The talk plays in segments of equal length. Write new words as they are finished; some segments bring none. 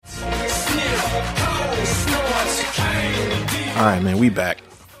All right, man, we back.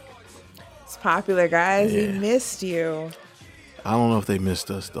 It's popular, guys. Yeah. We missed you. I don't know if they missed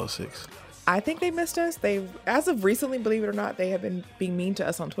us though, Six. I think they missed us. They, as of recently, believe it or not, they have been being mean to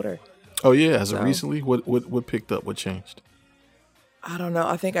us on Twitter. Oh yeah, as of recently, what picked up? What changed? I don't know.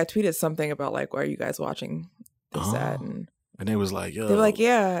 I think I tweeted something about like, why are you guys watching this ad? And they was like, yo. they were like,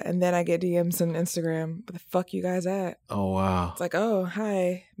 yeah. And then I get DMs on Instagram. Where the fuck you guys at? Oh wow. It's like, oh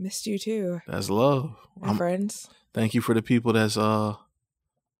hi, missed you too. That's love. My friends. Thank you for the people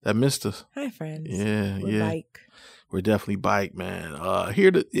that missed us. Hi friends. Yeah, We're bike. We're definitely bike, man.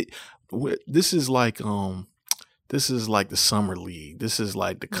 This is like the summer league. This is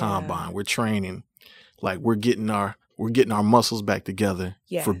like the combine. We're training, like we're getting our muscles back together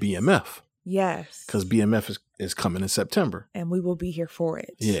for BMF. Yes, because BMF is coming in September, and we will be here for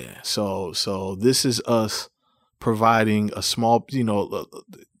it. Yeah. So this is us providing a small, a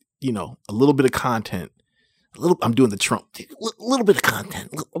little bit of content. I'm doing the Trump. A little bit of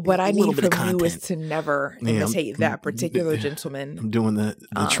content. What I need from you is to never imitate that particular gentleman. I'm doing the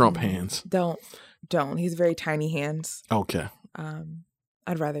Trump hands. Don't. He's very tiny hands. Okay.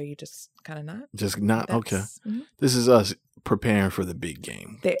 I'd rather you just kind of not. Just not. Okay. Mm-hmm. This is us preparing for the big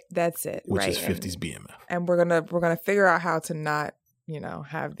game. That's it. Which is 50s BMF. And we're gonna figure out how to not,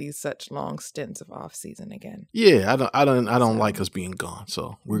 have these such long stints of off season again. Yeah, I don't like us being gone.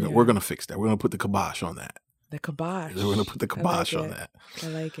 So we're gonna fix that. We're gonna put the kibosh on that. The kibosh. We're gonna put the kibosh on that. I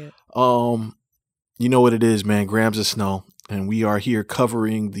like it. You know what it is, man. Grams of Snow, and we are here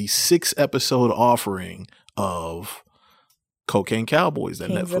covering the 6-episode offering of Cocaine Cowboys that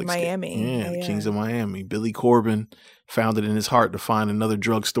Kings Netflix of Miami. Yeah, Kings of Miami. Billy Corbin found it in his heart to find another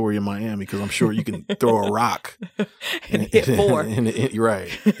drug story in Miami because I'm sure you can throw a rock and hit 4. in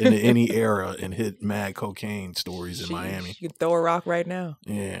any era and hit mad cocaine stories in Miami. You can throw a rock right now.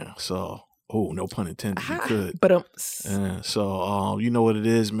 Yeah. So. Oh, no pun intended. You could. But so you know what it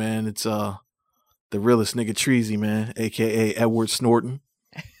is, man. It's the realest nigga Treasy, man, aka Edward Snorton,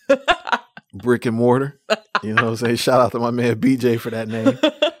 brick and mortar. You know what I'm saying? Shout out to my man BJ for that name.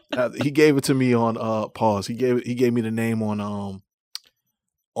 He gave it to me on pause. He gave me the name on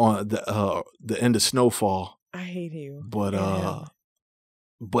the end of Snowfall. I hate you. But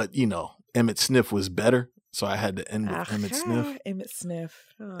Emmett Sniff was better. So I had to end with Emmett Sniff. Emmett Sniff.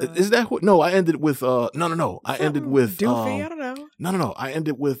 Is that what? No, I ended with no. I ended with Doofy. I don't know. No. I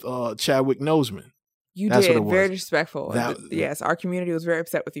ended with Chadwick Noseman. That's did. Very disrespectful. Yes, our community was very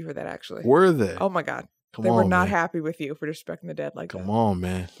upset with you for that. Actually, were they? Oh my God, they were not happy with you for disrespecting the dead like that. Come on,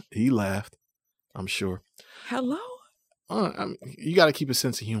 man. He laughed. I'm sure. Hello. You got to keep a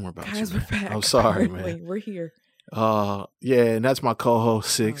sense of humor about you. Guys, we're back. I'm sorry, man. We're here. Yeah, and that's my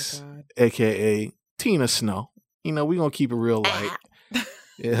co-host Six, aka Tina Snow. We're going to keep it real light.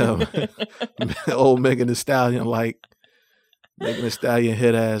 Yeah. Old Megan Thee Stallion, Megan Thee Stallion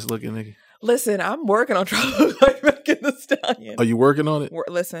head ass looking nigga. Listen, I'm working on trying to look like Megan Thee Stallion. Are you working on it?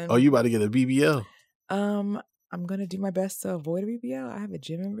 Listen. Oh, you about to get a BBL? I'm going to do my best to avoid a BBL. I have a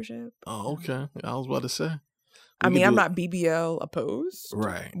gym membership. Oh, okay. I was about to say. I'm not BBL opposed.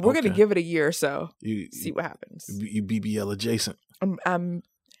 Right. We're going to give it a year or so. See what happens. You BBL adjacent.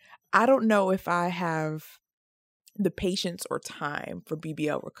 I don't know if I have the patience or time for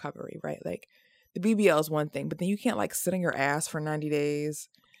BBL recovery, right? Like the BBL is one thing, but then you can't sit on your ass for 90 days.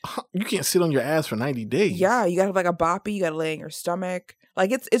 You can't sit on your ass for 90 days. Yeah, you got to have a boppy, you got to lay in your stomach.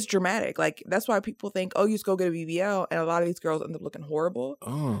 It's dramatic. That's why people think, oh, you just go get a BBL. And a lot of these girls end up looking horrible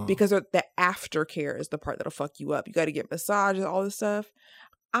because the aftercare is the part that'll fuck you up. You got to get massages, all this stuff.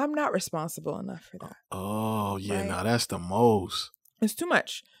 I'm not responsible enough for that. Oh, yeah. Right? Now that's the most. It's too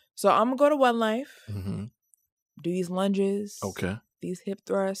much. So I'm going to go to One Life, do these lunges, these hip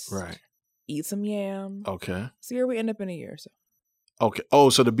thrusts, right? Eat some yam. Okay. See where we end up in a year or so. Okay. Oh,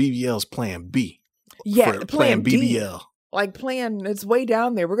 so the BBL is plan B. Yeah, plan BBL. It's way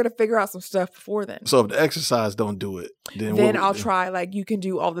down there. We're going to figure out some stuff before then. So if the exercise don't do it, then I'll try, you can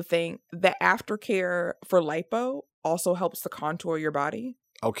do all the thing. The aftercare for lipo also helps to contour your body.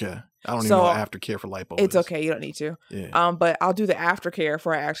 Okay. I don't even know aftercare for lipo. It's okay. You don't need to. Yeah. But I'll do the aftercare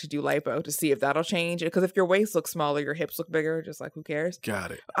before I actually do lipo to see if that'll change it. Because if your waist looks smaller, your hips look bigger. Just who cares?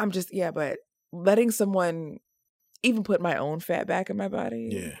 Got it. But letting someone even put my own fat back in my body.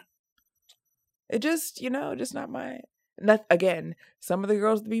 Yeah. It just, just not my. Again, some of the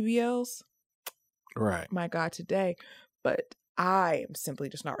girls with BBLs. Right. My God, today. But I am simply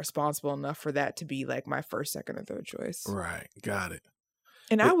just not responsible enough for that to be my first, second, or third choice. Right. Got it.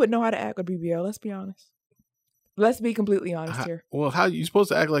 And I would know how to act with BBL, let's be honest. Let's be completely honest here. Well, how you supposed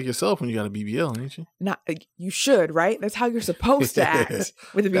to act like yourself when you got a BBL, ain't you? Not you should, right? That's how you're supposed to act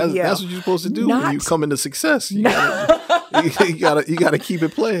with a BBL. That's what you're supposed to do when you come into success. You gotta keep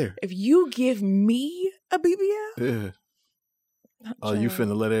it player. If you give me a BBL, yeah. Oh, you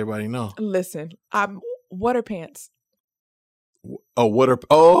finna let everybody know. Listen, I'm water pants. Oh, water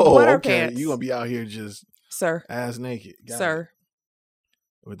okay. Pants. You gonna be out here just ass naked, sir.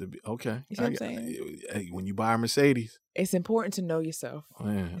 With the okay. You see what I'm saying? Hey, when you buy a Mercedes, it's important to know yourself.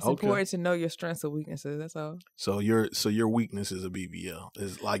 It's important to know your strengths and weaknesses. That's all. So your weakness is a BBL.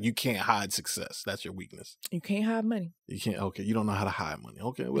 It's like you can't hide success. That's your weakness. You can't hide money. You can't. Okay, you don't know how to hide money.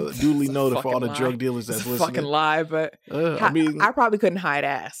 Okay, well, duly noted for all the drug dealers that's listening. Fucking lie, but I probably couldn't hide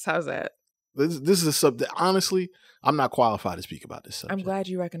ass. How's that? This is a subject. Honestly, I'm not qualified to speak about this subject. I'm glad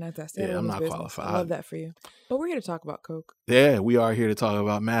you recognize that. Yeah, I'm not qualified. I love that for you. But we're here to talk about coke. Yeah, we are here to talk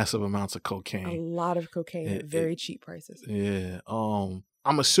about massive amounts of cocaine. A lot of cocaine at very cheap prices. Yeah. I'm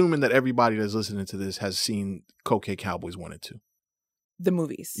assuming that everybody that's listening to this has seen Cocaine Cowboys 1 and 2. The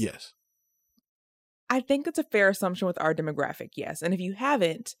movies. Yes. I think it's a fair assumption with our demographic, yes. And if you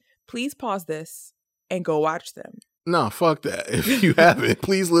haven't, please pause this and go watch them. No, fuck that. If you haven't,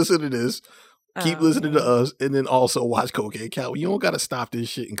 please listen to this. Keep listening to us, and then also watch Cocaine Cowboy. You don't got to stop this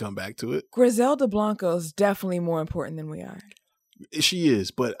shit and come back to it. Griselda Blanco is definitely more important than we are. She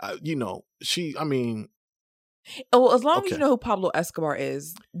is, but well, as long as you know who Pablo Escobar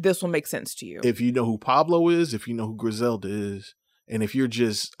is, this will make sense to you. If you know who Pablo is, if you know who Griselda is, and if you're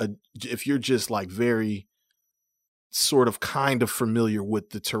just like very sort of kind of familiar with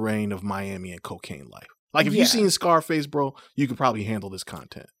the terrain of Miami and cocaine life. Like if you've seen Scarface, bro, you could probably handle this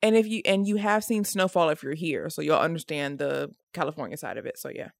content. And if you have seen Snowfall if you're here, so you'll understand the California side of it. So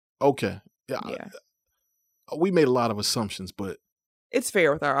yeah. Okay. Yeah. We made a lot of assumptions, but it's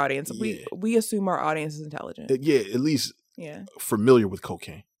fair with our audience. We assume our audience is intelligent. At least familiar with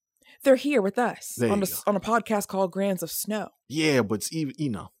cocaine. They're here with us on a podcast called Grains of Snow. Yeah, but it's even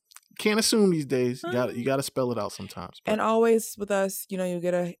can't assume these days. You got to spell it out sometimes. But. And always with us, you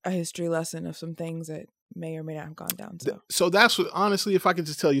get a history lesson of some things that may or may not have gone down. So that's what, honestly, if I could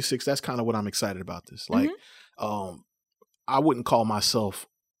just tell you, Six, that's kind of what I'm excited about this. Like, I wouldn't call myself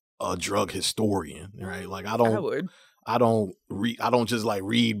a drug historian, right? Like I don't just like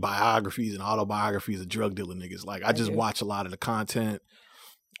read biographies and autobiographies of drug dealer niggas. Like I just watch a lot of the content.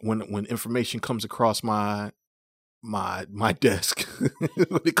 When information comes across my desk,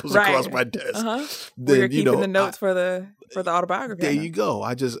 when it comes across my desk, then you're keeping the notes for the autobiography. There you go.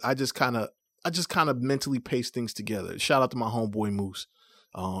 I just kind of mentally paste things together. Shout out to my homeboy Moose.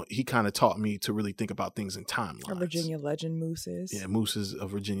 He kind of taught me to really think about things in timelines. A Virginia legend, Moose is. Yeah, Moose is a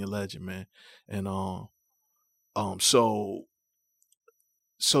Virginia legend, man. And so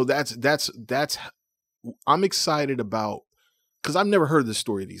that's I'm excited about, because I've never heard the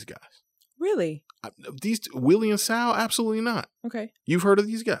story of these guys. Really? These Willie and Sal, absolutely not. Okay. You've heard of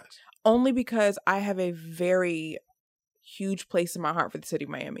these guys? Only because I have a very huge place in my heart for the city of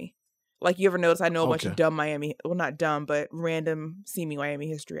Miami. Like, you ever notice I know a bunch of dumb Miami, well, not dumb, but random seeming Miami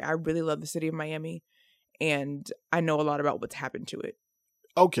history. I really love the city of Miami, and I know a lot about what's happened to it.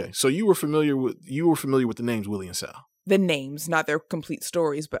 Okay, so you were familiar with the names Willie and Sal. The names, not their complete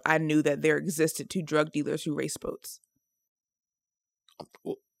stories, but I knew that there existed two drug dealers who raced boats.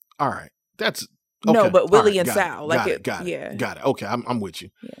 Well, all right, that's okay. No, but Willie and Sal, got it. Okay, I'm with you.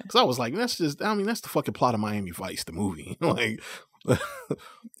 Because I was like, that's the fucking plot of Miami Vice, the movie. Like,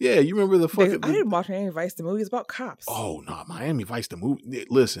 yeah, you remember the fucking? I didn't watch Miami Vice, the movie. It's about cops. Oh no, Miami Vice, the movie.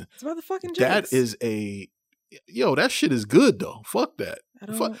 Listen, it's about the fucking Jakes. That is that shit is good though. Fuck that.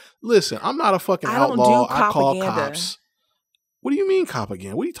 Listen, I'm not a fucking outlaw. I call cops. What do you mean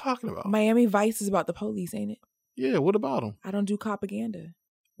copaganda? What are you talking about? Miami Vice is about the police, ain't it? Yeah, what about them? I don't do propaganda.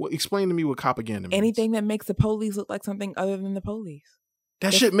 Well, explain to me what propaganda means. Anything that makes the police look like something other than the police.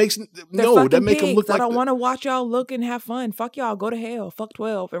 That shit makes that make them look like. I don't want to watch y'all look and have fun. Fuck y'all, go to hell. Fuck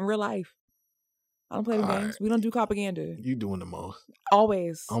 12 in real life. I don't play the games. We don't do propaganda. You doing the most.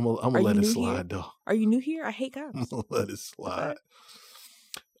 Always. I'm gonna let it slide though. Are you new here? I hate cops. I'm gonna let it slide.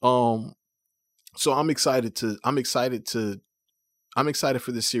 Okay. So I'm excited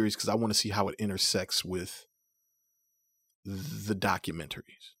for this series because I want to see how it intersects with the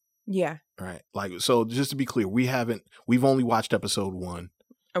documentaries. Yeah. Right. Like, so just to be clear, we've only watched episode 1.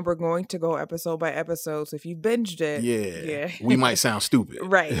 And we're going to go episode by episode. So if you binged it, we might sound stupid.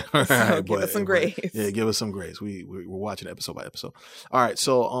 Right. So give us some grace. Give us some grace. We're watching episode by episode. All right.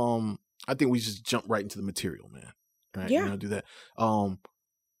 So I think we just jump right into the material, man. Right. Yeah. We're gonna do that.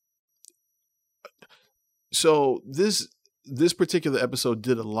 So this particular episode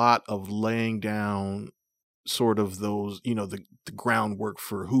did a lot of laying down sort of those, the groundwork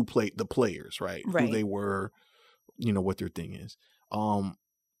for who played the players, right? Right. Who they were, what their thing is.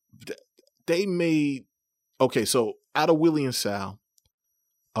 They made, okay, so out of Willie and Sal,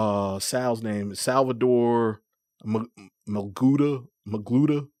 Sal's name is Salvador Magluta,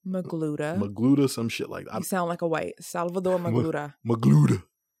 some shit like that. You sound like a white Salvador Magluta.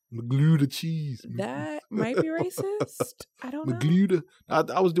 Magluta cheese. That might be racist. I don't know. Magluta.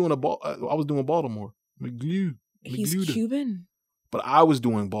 I was doing Baltimore. Magluta. He's Cuban. But I was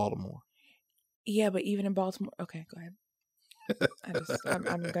doing Baltimore. Yeah, but even in Baltimore. Okay, go ahead.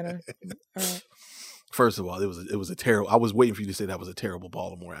 I'm gonna. All right. First of all, it was a terrible. I was waiting for you to say that was a terrible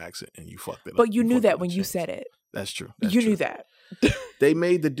Baltimore accent, and you fucked it up. But you knew that when you said it. That's true. You knew that. They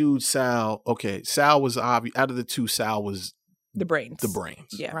made the dude Sal. Okay, Sal was obvious. Out of the two, Sal was the brains.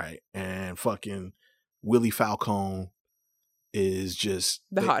 Yeah. Right. And fucking Willie Falcone is just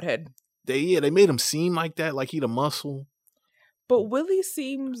the hothead. They made him seem like that, like he the muscle. But Willie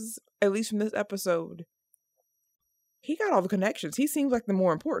seems, at least from this episode, he got all the connections. He seems like the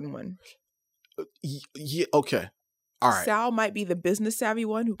more important one. Yeah, okay. All right. Sal might be the business savvy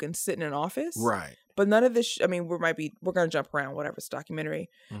one who can sit in an office. Right. But none of this, we're going to jump around, whatever, it's a documentary.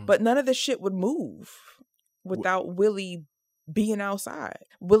 Mm-hmm. But none of this shit would move without Willie being outside.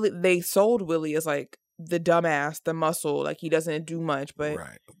 They sold Willie as like the dumbass, the muscle, like he doesn't do much, but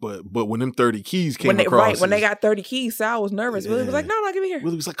right. But when them 30 keys came across, when they got 30 keys, Sal was nervous. Yeah. Willie was like, "No, give me here."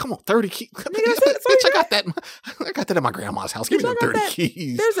 Willie was like, "Come on, 30 keys, bitch! I got that at my grandma's house. Give me them 30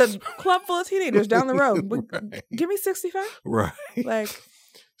 keys." There's a club full of teenagers down the road. Right. Give me 65. Right. Like,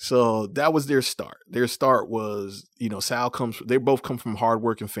 so that was their start. Their start was, Sal they both come from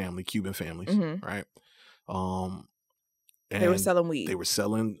hardworking family, Cuban families, mm-hmm. right? And they were selling weed. They were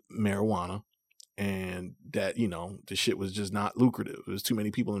selling marijuana. And that, the shit was just not lucrative. There was too many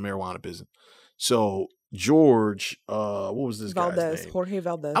people in the marijuana business. So George, what was this guy's name? Jorge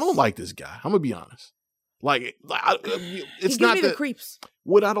Valdez. I don't like this guy. I'm gonna be honest. Like it's not me the creeps.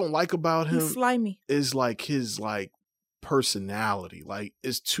 What I don't like about him, he's slimy, is like his personality. Like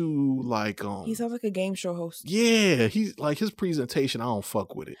it's too like he sounds like a game show host. Yeah, he's like his presentation. I don't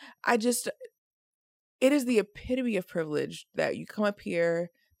fuck with it. It is the epitome of privilege that you come up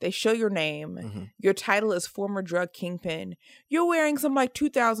here. They show your name. Mm-hmm. Your title is former drug kingpin. You're wearing some like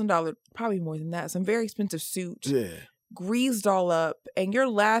 $2,000, probably more than that, some very expensive suit. Yeah. Greased all up. And you're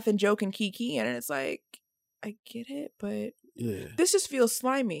laughing, joking, kiki. And it's like, I get it, but yeah, this just feels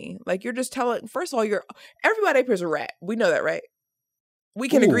slimy. Like you're just telling, first of all, everybody up here is a rat. We know that, right? We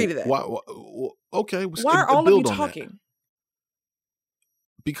can agree to that. Okay. Why are all of you talking? That.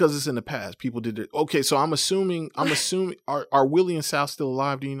 Because it's in the past. People did it. Okay, so I'm assuming are Willie and Sal still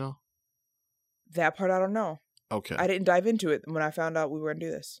alive, do you know? That part I don't know. Okay. I didn't dive into it when I found out we were going to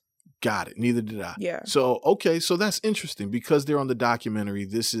do this. Got it. Neither did I. Yeah. So, okay, so that's interesting because they're on the documentary.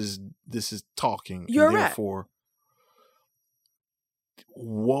 This is talking. You're and right. Therefore,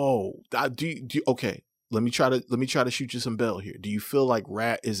 whoa. Okay, let me try to shoot you some bell here. Do you feel like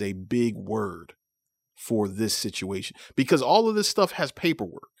rat is a big word for this situation? Because all of this stuff has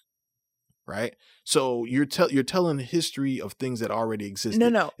paperwork, right? So you're telling the history of things that already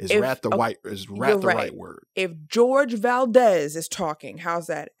existed. No. Is rat the right word? If George Valdez is talking, how's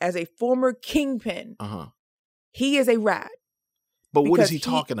that? As a former kingpin, he is a rat. But what is he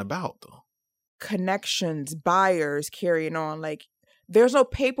talking about though? Connections, buyers, carrying on. Like there's no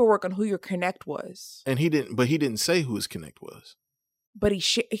paperwork on who your connect was. And he didn't say who his connect was. But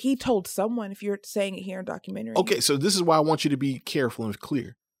he told someone, if you're saying it here in documentary. Okay, so this is why I want you to be careful and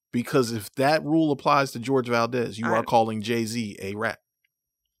clear. Because if that rule applies to George Valdez, you are calling Jay-Z a rat.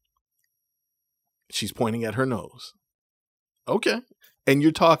 She's pointing at her nose. Okay. And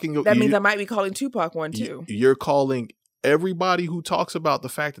you're talking... That means I might be calling Tupac one too. You're calling everybody who talks about the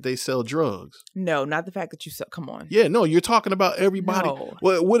fact that they sell drugs. No, not the fact that you sell. Come on. Yeah, no, you're talking about everybody. No.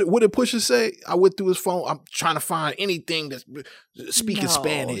 What did Pusha say? I went through his phone. I'm trying to find anything that's speaking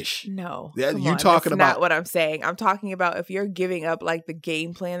Spanish. No. You're talking about... That's not what I'm saying. I'm talking about if you're giving up like the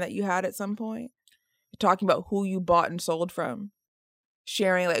game plan that you had at some point. You're talking about who you bought and sold from.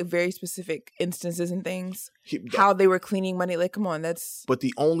 Sharing like very specific instances and things. How they were cleaning money. Like, come on, that's... But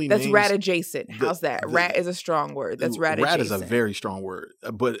the only That's rat adjacent. How's that? Rat is a strong word. That's rat adjacent. Rat is a very strong word.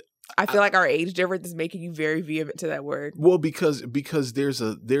 But... I feel like our age difference is making you very vehement to that word. Well, because there's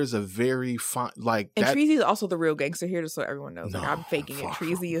a very fine like. And Treasy is also the real gangster here, just so everyone knows. Like I'm faking it.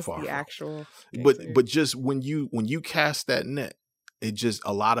 Treasy is the actual. Gangster. But just when you cast that net, It just,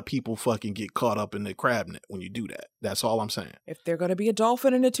 a lot of people fucking get caught up in the crab net when you do that. That's all I'm saying. If they're going to be a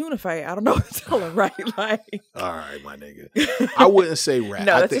dolphin in a tuna fight, I don't know what to tell them, right? Like, all right, my nigga. I wouldn't say rat.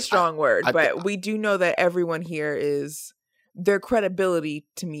 No, that's a strong word. But we do know that everyone here their credibility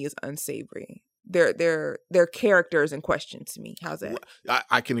to me is unsavory. Their character is in question to me. How's that?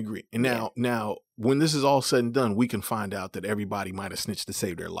 I can agree. And now, when this is all said and done, we can find out that everybody might have snitched to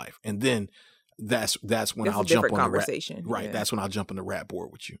save their life. And then that's when I'll jump on conversation. The rat. Right. Yeah. That's when I'll jump on the rat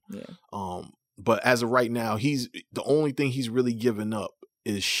board with you. Yeah. But as of right now, the only thing he's really given up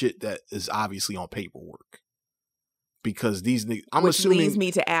is shit that is obviously on paperwork. Because these niggas, Which leads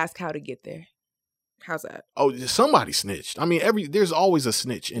me to ask how to get there. How's that? Oh, somebody snitched. I mean, there's always a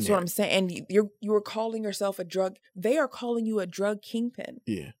snitch in there. That's what I'm saying. And you were calling yourself a drug. They are calling you a drug kingpin.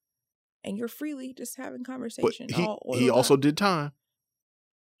 Yeah. And you're freely just having conversation. But he also did time.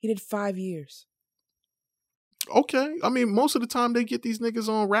 He did 5 years. Okay. I mean, most of the time they get these niggas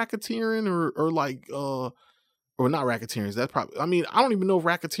on racketeering or like or not racketeering. That's probably, I mean, I don't even know if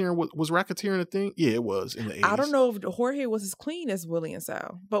racketeering was racketeering a thing. Yeah, it was in the 80s. I don't know if Jorge was as clean as Willie and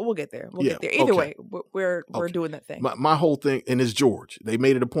Sal, but we'll get there. We'll get there. Either way, we're doing that thing. My whole thing, and it's George. They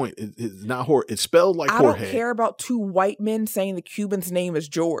made it a point. It's not Jorge. It's spelled like Jorge. I don't care about two white men saying the Cuban's name is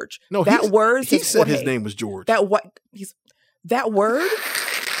George. No, that word. He said Jorge. His name was George. That word.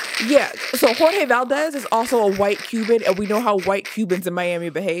 Yeah, so Jorge Valdez is also a white Cuban, and we know how white Cubans in Miami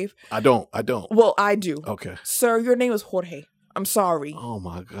behave. I don't. Well, I do. Okay. Sir, your name is Jorge. I'm sorry. Oh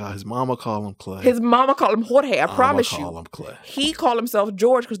my God, his mama called him Clay. His mama called him Jorge, I promise you. Call him Clay. He called himself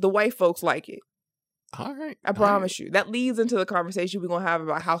George because the white folks like it. All right. I promise you. That leads into the conversation we're going to have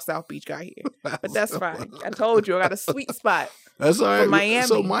about how South Beach got here. But that's fine. I told you, I got a sweet spot. That's all right. Miami.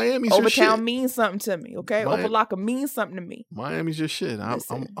 So Miami's your shit. Overtown means something to me, okay? Opa-locka means something to me. Miami's your shit. I'm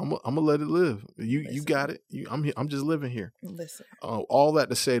gonna let it live. You got it. I'm just living here. Listen. All that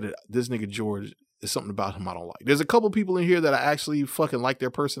to say that this nigga George, is something about him I don't like. There's a couple people in here that I actually fucking like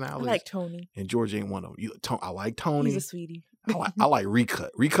their personalities. I like Tony. And George ain't one of them. I like Tony. He's a sweetie. I like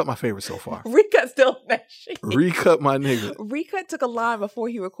Recut. Recut my favorite so far. Recut still that shit. Recut my nigga. Recut took a line before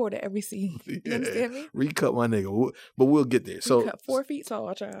he recorded every scene. You understand me? Recut my nigga. But we'll get there. So Recut 4 feet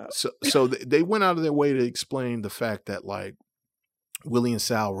tall, child. So they went out of their way to explain the fact that like Willie and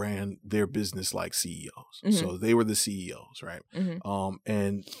Sal ran their business like CEOs. Mm-hmm. So they were the CEOs, right? Mm-hmm.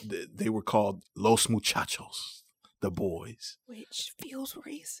 And they were called Los Muchachos, the boys. Which feels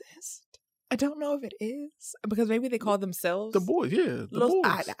racist. I don't know if it is because maybe they call themselves the boys. Yeah, the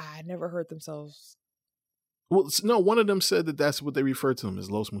boys. I never heard themselves. Well, no, one of them said that that's what they refer to them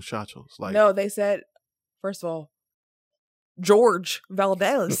as, Los Muchachos. Like, no, they said, first of all, George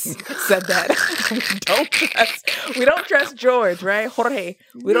Valdez said that. we don't trust George, right? Jorge,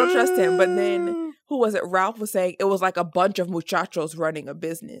 we don't trust him. But then who was it? Ralph was saying it was like a bunch of muchachos running a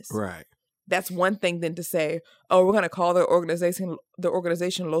business, right? That's one thing then to say, oh, we're going to call the organization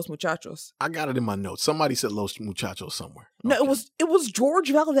Los Muchachos. I got it in my notes. Somebody said Los Muchachos somewhere. No, okay. It was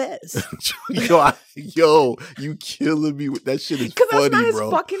George Valdez. Yo, you killing me with that shit is funny, bro. Because that's not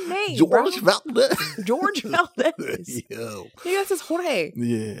his fucking name, George Valdez. George Valdez. Yo. Maybe that's his Jorge.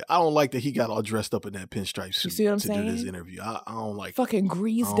 Yeah. I don't like that he got all dressed up in that pinstripe suit do this interview. I don't like fucking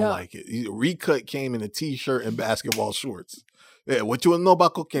greased up. I don't like it. Recut came in a t-shirt and basketball shorts. Yeah, what you want to know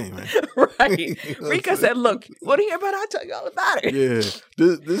about cocaine, man? Right. Rika said, look, what do you hear about it? I'll tell you all about it. Yeah.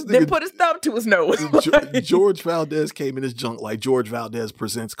 This then put his thumb to his nose. George Valdez came in his junk like George Valdez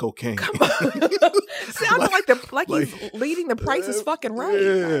presents cocaine. Come on. Sounded like he's leading the Price is fucking right.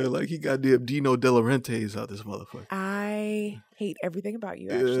 Yeah, like he got the Dino De Laurentiis out this motherfucker. I hate everything about you,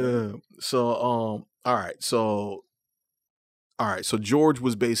 actually. Yeah. So, all right. So George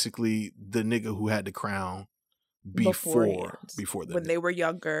was basically the nigga who had the crown before when they were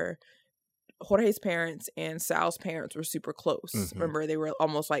younger. Jorge's parents and Sal's parents were super close. Mm-hmm. Remember, they were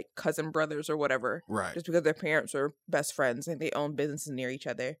almost like cousin brothers or whatever. Right. Just because their parents were best friends and they owned businesses near each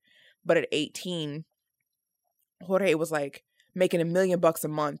other. But at 18, Jorge was like making $1 million a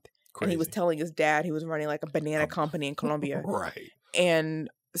month. Crazy. And he was telling his dad he was running like a banana company in Colombia. Right. And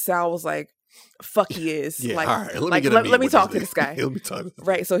Sal was like, fuck he is. Yeah, like, all right. Let me talk to this guy. Let me talk to this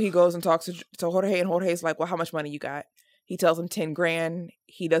right. So he goes and talks to Jorge, and Jorge's like, well, how much money you got? He tells him 10 grand.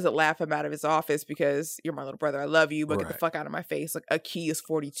 He doesn't laugh him out of his office because you're my little brother. I love you, but get the fuck out of my face. Like, a key is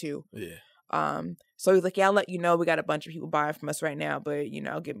 42. Yeah. So he's like, yeah, I'll let you know. We got a bunch of people buying from us right now, but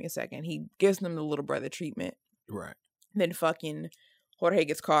give me a second. He gives them the little brother treatment. Right. Then fucking Jorge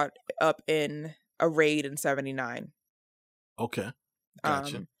gets caught up in a raid in 79. Okay.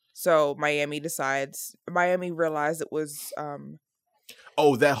 Gotcha. So Miami realized it was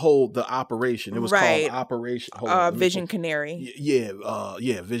Oh, the operation. It was called Operation Vision Canary. Yeah,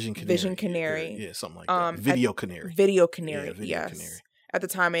 Vision Canary. Vision Canary. Yeah, something like that. Video Canary. Video Canary. Yeah, Video Canary. At the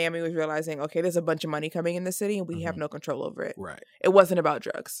time, Miami was realizing, okay, there's a bunch of money coming in the city and we have no control over it. Right. It wasn't about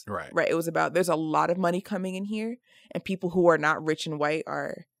drugs. Right. Right. It was about, there's a lot of money coming in here and people who are not rich and white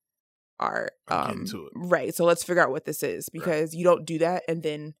are getting to it. Right. So let's figure out what this is, because you don't do that and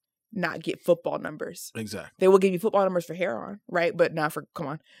then not get football numbers. Exactly. They will give you football numbers for heroin, right? But not for, come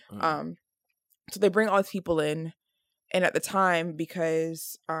on. So they bring all these people in, and at the time,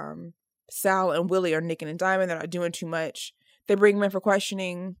 because Sal and Willie are nicking and diming, they're not doing too much. They bring them in for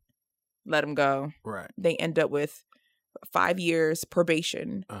questioning, let them go. Right. They end up with 5 years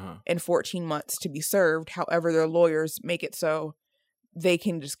probation and 14 months to be served. However, their lawyers make it so they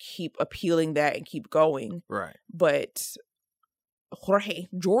can just keep appealing that and keep going. Right. But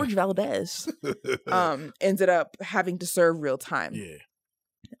George Valdez ended up having to serve real time. Yeah.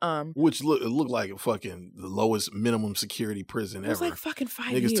 Which looked like fucking the lowest minimum security prison ever. It was like fucking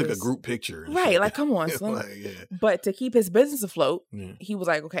 5 years. Niggas took a group picture. Right, like come on, son. But to keep his business afloat, he was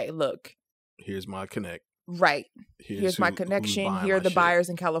like, okay, look. Here's my connect. Right. Here's my connection. Here are the buyers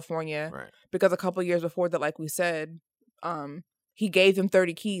in California. Right. Because a couple of years before that, like we said, he gave them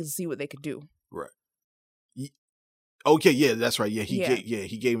 30 keys to see what they could do. Right. Okay, yeah, that's right. Yeah,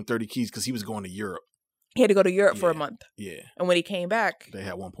 he gave him 30 keys because he was going to Europe. He had to go to Europe for a month. Yeah. And when he came back, they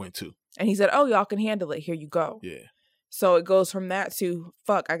had 1.2. And he said, oh, y'all can handle it. Here you go. Yeah. So it goes from that to,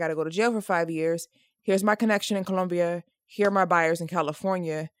 fuck, I got to go to jail for 5 years. Here's my connection in Colombia. Here are my buyers in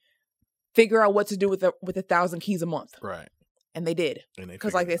California. Figure out what to do with 1,000 keys a month. Right. And they did.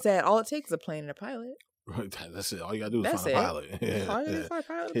 Because like they said, all it takes is a plane and a pilot. That's it. All you got to do is find a pilot. Yeah. All you got to do is find a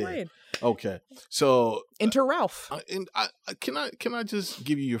pilot and a plane. Okay. So. Enter Ralph. Can I just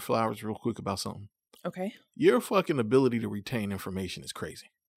give you your flowers real quick about something? Okay. Your fucking ability to retain information is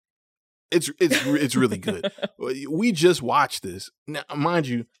crazy. It's really good. We just watched this. Now, mind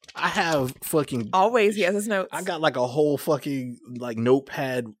you, I have fucking always he has his notes. I got like a whole fucking like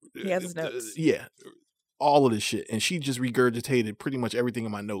notepad. He has his notes. Yeah. All of this shit. And she just regurgitated pretty much everything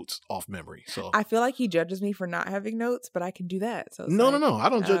in my notes off memory. So I feel like he judges me for not having notes, but I can do that. So no. I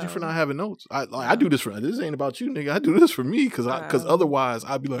don't judge you for not having notes. I do this this ain't about you, nigga. I do this for me because otherwise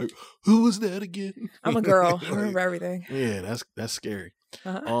I'd be like, who was that again? I'm a girl. I remember everything. Yeah, that's scary.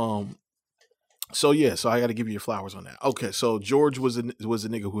 So I got to give you your flowers on that. Okay, so George was a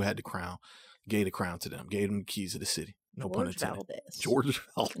nigga who had the crown, gave the crown to them, gave them the keys to the city. No pun intended. George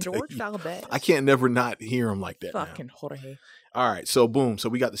Valdez. I can't never not hear him like that. Fucking Jorge. All right, so boom. So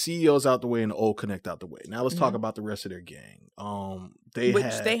we got the CEOs out the way and the old connect out the way. Now let's talk about the rest of their gang.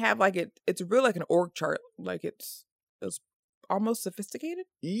 They have like it's real like an org chart. Like it's almost sophisticated.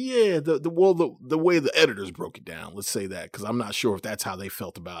 Yeah, the way the editors broke it down. Let's say that because I'm not sure if that's how they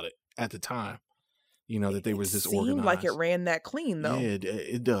felt about it at the time. You know that they was this organized. Seemed like it ran that clean though. Yeah,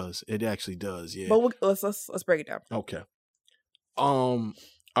 it does. It actually does. Yeah. But let's break it down. Okay. All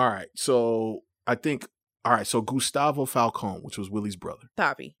right. So I think. All right. So Gustavo Falcone, which was Willie's brother.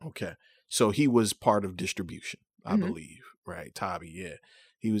 Tabi. Okay. So he was part of distribution, I believe. Right. Tabi. Yeah.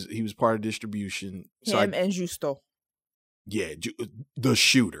 He was part of distribution. Him and Justo. Yeah. The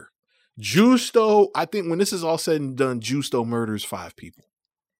shooter. Justo. I think when this is all said and done, Justo murders 5 people.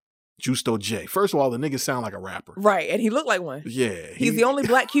 Justo J. First of all, the nigga sound like a rapper. Right, and he looked like one. Yeah. He's the only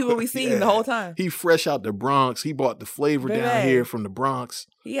black Cuban we seen the whole time. He fresh out the Bronx. He bought the flavor down here from the Bronx.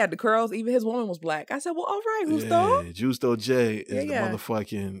 He had the curls. Even his woman was black. I said, well, all right, Justo. Yeah, Justo J is the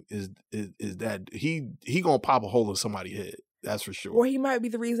motherfucking, is that, he gonna pop a hole in somebody's head. That's for sure. Or he might be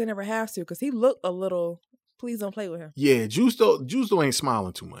the reason I never have to, because he looked a little, please don't play with him. Yeah, Justo ain't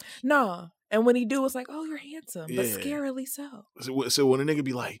smiling too much. Nah. And when he do, it's like, oh, you're handsome, but scarily so. So when a nigga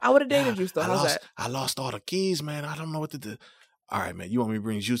be like, I would have dated Justo. How's that? I lost all the keys, man. I don't know what to do. All right, man. You want me to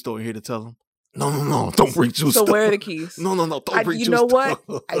bring Justo in here to tell him? No. Don't bring Justo. So where are the keys? No. Don't bring Justo. You know what?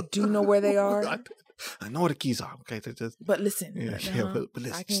 I do know where they are. I know where the keys are. Okay. But listen. But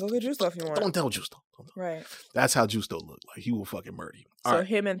listen. I can go get Justo if you want. Don't tell Justo. Right. That's how Justo looked. Like he will fucking murder you. So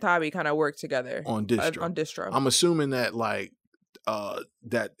him and Tabi kind of work together. On distro. I'm assuming that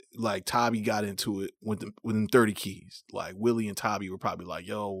Tabi got into it within 30 keys. Like Willie and Tabi were probably like,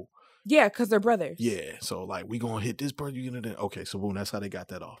 yo. Yeah, because they're brothers. Yeah. So like we gonna hit this brother, you gonna okay, so boom, that's how they got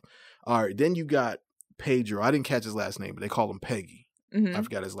that off. All right, then you got Pedro. I didn't catch his last name, but they call him Peggy. Mm-hmm. I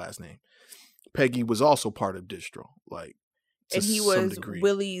forgot his last name. Peggy was also part of distro. Like and he was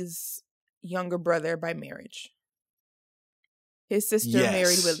Willie's younger brother by marriage. His sister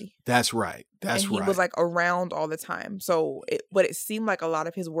married Willie. That's right. And he was like around all the time. So, but it seemed like a lot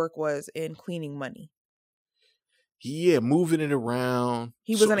of his work was in cleaning money. moving it around.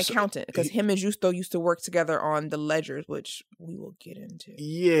 He was an accountant because him and Justo used to work together on the ledgers, which we will get into.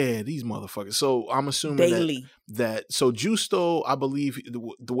 Yeah, these motherfuckers. So I'm assuming daily so Justo, I believe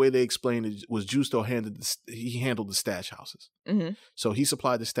the way they explained it was Justo handled the stash houses. Mm-hmm. So he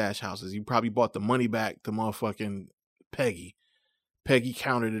supplied the stash houses. He probably bought the money back to motherfucking Peggy. Peggy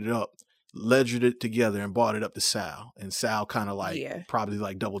counted it up, ledgered it together, and bought it up to Sal. And Sal kind of probably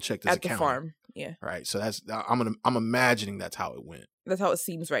like double checked his account. At the farm. Yeah. Right. So that's I'm imagining that's how it went. That's how it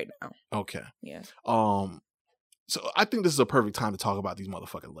seems right now. Okay. Yeah. So I think this is a perfect time to talk about these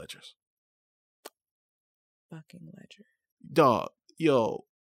motherfucking ledgers. Fucking ledger. Dog, yo,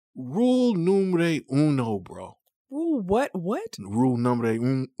 rule numero uno, bro. Rule what? What? Rule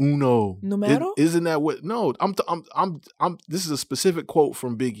numero uno. Numero? Isn't that what? No, I'm. This is a specific quote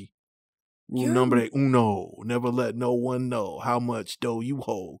from Biggie. Rule numero uno. Never let no one know how much dough you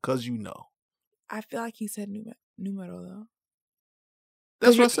hold, cause you know. I feel like he said numero though.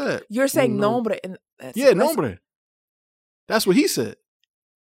 That's what I said. You're saying nombre. Nombre. That's what he said.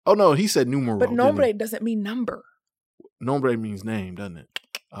 Oh no, he said numero. But nombre doesn't mean number. Nombre means name, doesn't it?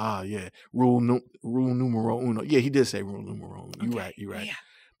 Ah, yeah. Rule numero uno. Yeah, he did say rule numero uno. You're right. Yeah.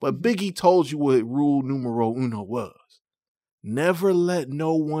 But Biggie told you what rule numero uno was. Never let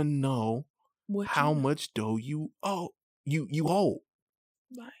no one know how much dough you owe. You hold.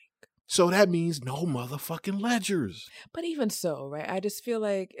 Like. So that means no motherfucking ledgers. But even so, right? I just feel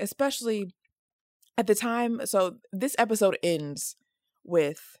like, especially at the time, so this episode ends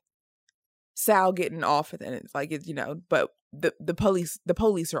with Sal getting off, and it's like, but the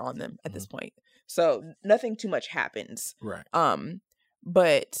police are on them at this point. So nothing too much happens. Right.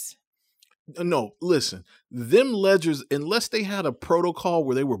 But no, listen, them ledgers, unless they had a protocol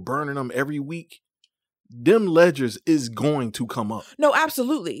where they were burning them every week, them ledgers is going to come up. No,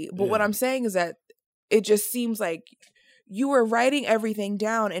 absolutely. But what I'm saying is that it just seems like you were writing everything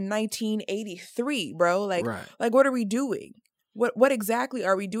down in 1983, bro. Like, like what are we doing? What exactly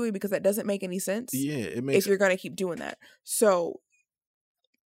are we doing? Because that doesn't make any sense. Yeah, it makes. If you're going to keep doing that. So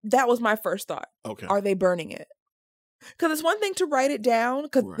that was my first thought. Okay. Are they burning it? Because it's one thing to write it down,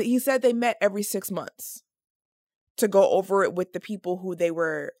 because he said they met every 6 months to go over it with the people who they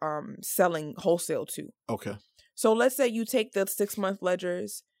were selling wholesale to. Okay. So let's say you take the 6 month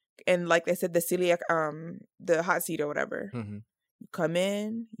ledgers and, like they said, the celiac, the hot seat or whatever. Mm-hmm. You come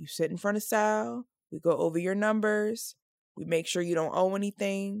in, you sit in front of Sal, we go over your numbers, we make sure you don't owe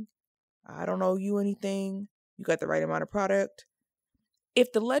anything. I don't owe you anything. You got the right amount of product.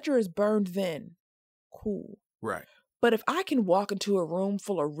 If the ledger is burned then, cool. Right. But if I can walk into a room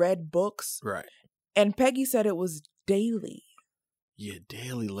full of red books, right, and Peggy said it was daily. Yeah,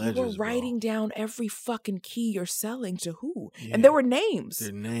 daily ledgers. You were writing down every fucking key you're selling to who. Yeah. And there were names.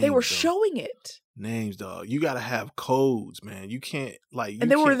 They were showing it. Names, dog. You got to have codes, man. You can't, like...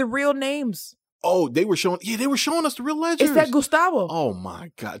 And they were the real names. Oh, they were showing... Yeah, they were showing us the real ledgers. It's that Gustavo. Oh,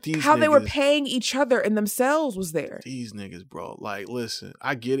 my God. How they were paying each other and themselves was there. These niggas, bro. Like, listen,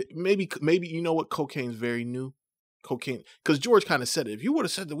 I get it. Maybe you know what? Cocaine's very new. Cocaine, because George kind of said it. If you would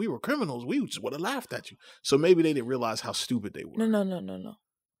have said that we were criminals, we just would have laughed at you. So maybe they didn't realize how stupid they were. No.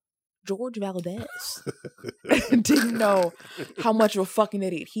 George Valdez didn't know how much of a fucking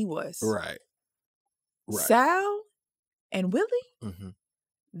idiot he was. Right. Sal and Willie,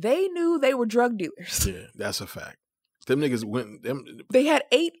 they knew they were drug dealers. Yeah, that's a fact. Them niggas went. They had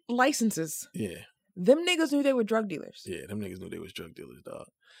 8 licenses. Yeah. Them niggas knew they were drug dealers. Yeah, them niggas knew they was drug dealers, dog.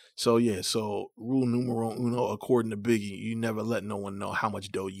 So rule numero uno, according to Biggie, you never let no one know how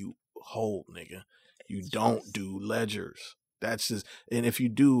much dough you hold, nigga. You don't do ledgers. That's just, and if you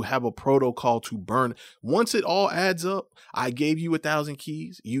do, have a protocol to burn. They all adds up, I gave you 1,000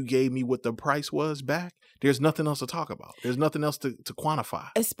 keys. You gave me what the price was back. There's nothing else to talk about. There's nothing else to quantify.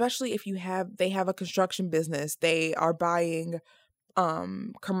 Especially if they have a construction business. They are buying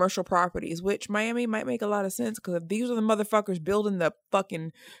commercial properties, which Miami might make a lot of sense because if these are the motherfuckers building the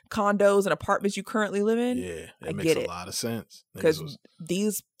fucking condos and apartments you currently live in. Yeah, that makes a lot of sense. Because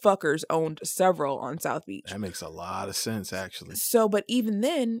these fuckers owned several on South Beach. That makes a lot of sense, actually. So, but even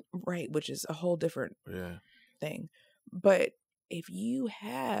then, right, which is a whole different thing. But if you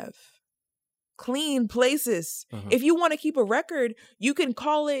have clean places, if you want to keep a record, you can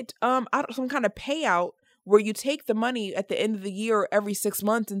call it some kind of payout where you take the money at the end of the year or every 6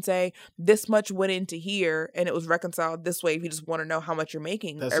 months and say, this much went into here and it was reconciled this way if you just want to know how much you're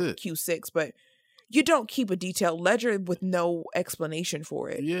making every Q6. But you don't keep a detailed ledger with no explanation for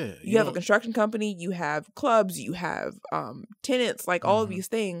it. Yeah. You have a construction company, you have clubs, you have tenants, like all of these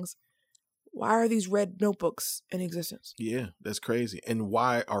things. Why are these red notebooks in existence? Yeah, that's crazy. And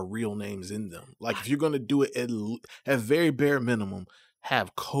why are real names in them? Like, if you're going to do it at very bare minimum,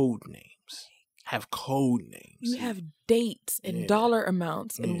 have code names. Have code names. You have dates and dollar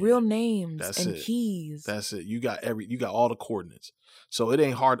amounts and real names and keys. That's it. You got all the coordinates. So it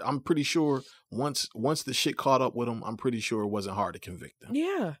ain't hard. I'm pretty sure once the shit caught up with them, I'm pretty sure it wasn't hard to convict them.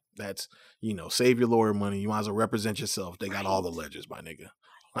 Yeah. That's, save your lawyer money. You might as well represent yourself. They got all the ledgers, my nigga.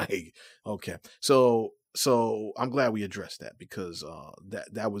 Like, okay. So I'm glad we addressed that, because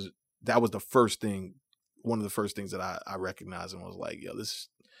that was the first thing, one of the first things that I recognized and was like, yo, these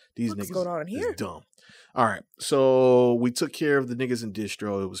What's niggas going on in here? is dumb. All right. So we took care of the niggas in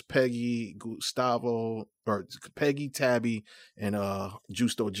distro. It was Peggy, Gustavo, or Peggy, Tabby, and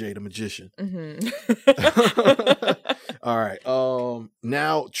Justo J, the magician. Mm-hmm. All right.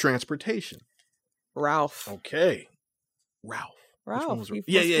 Now transportation. Ralph. Okay. Ralph.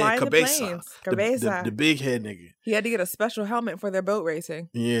 Yeah. Cabeza. The big head nigga. He had to get a special helmet for their boat racing.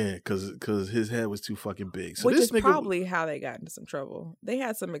 Yeah, because his head was too fucking big. So which this is nigga probably how they got into some trouble. They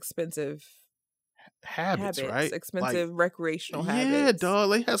had some expensive habits, right? Expensive recreational habits. Yeah, dog.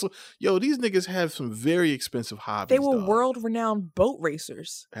 They had some. Yo, these niggas have some very expensive hobbies. They were world-renowned boat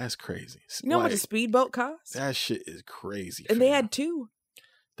racers. That's crazy. You know what a speedboat costs? That shit is crazy. And they had two.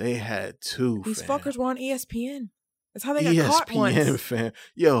 These fuckers were on ESPN. That's how they got caught once. ESPN, fam.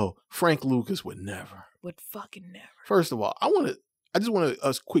 Yo, Frank Lucas would never. Would fucking never. First of all, I just want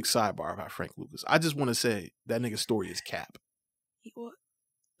a quick sidebar about Frank Lucas. I just want to say that nigga's story is cap.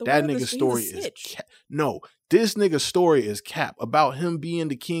 That nigga's story is cap. No, this nigga's story is cap about him being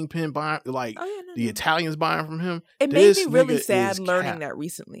the kingpin buying, the Italians buying from him. It made me really sad learning that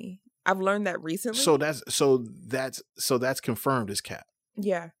recently. I've learned that recently. So that's confirmed as cap.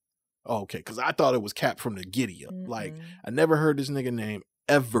 Yeah. Oh, okay, because I thought it was cap from the giddy up. Like, I never heard this nigga name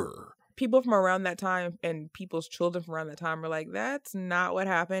ever. People from around that time and people's children from around that time were like, that's not what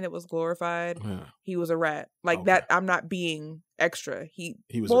happened. It was glorified. Yeah. He was a rat. Like that, I'm not being extra. He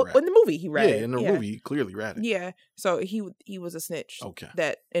was a rat. In the movie, he ratted. Yeah, in the movie, he clearly ratted. Yeah, so he was a snitch.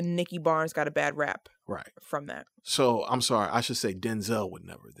 Okay. And Nicky Barnes got a bad rap from that. So, I'm sorry, I should say Denzel would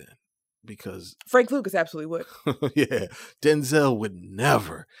never then. Because Frank Lucas absolutely would. Yeah, Denzel would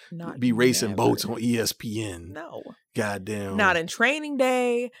never be racing boats on ESPN. No, goddamn, not in Training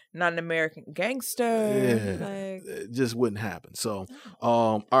Day, not an American Gangster. Yeah, it just wouldn't happen. So,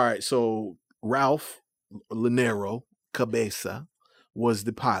 all right. So Ralph Linero Cabeza was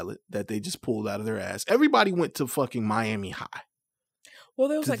the pilot that they just pulled out of their ass. Everybody went to fucking Miami High. Well,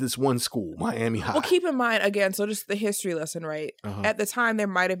 there was this one school, Miami High. Well, keep in mind, again, so just the history lesson, right? At the time, there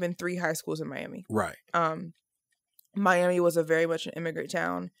might have been 3 high schools in Miami. Right. Miami was a very much an immigrant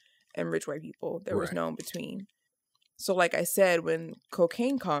town and rich white people. There was no in between. So like I said, when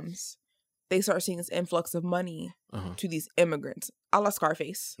cocaine comes, they start seeing this influx of money to these immigrants, a la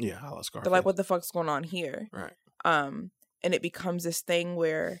Scarface. Yeah, a la Scarface. They're like, what the fuck's going on here? Right. And it becomes this thing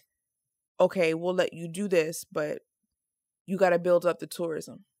where, okay, we'll let you do this, but you got to build up the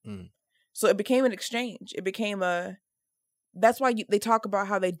tourism. So it became an exchange. It became that's why they talk about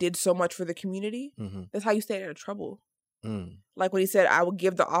how they did so much for the community. That's how you stayed out of trouble. Like when he said, I will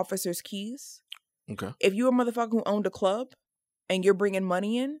give the officers keys. Okay. If you're a motherfucker who owned a club and you're bringing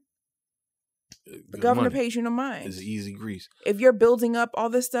money in, the governor pays you no mind. It's easy grease. If you're building up all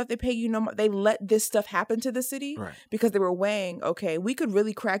this stuff, they pay you no. They let this stuff happen to the city because they were weighing. Okay, we could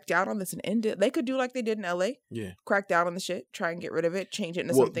really crack down on this and end it. They could do like they did in L.A. Yeah, crack down on the shit, try and get rid of it, change it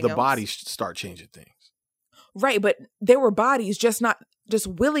into something else. The bodies start changing things. Right, but there were bodies, just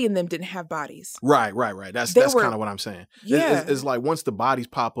Willie and them didn't have bodies. Right. That's kind of what I'm saying. Yeah, it's like once the bodies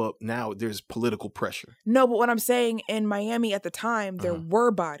pop up, now there's political pressure. No, but what I'm saying, in Miami at the time, there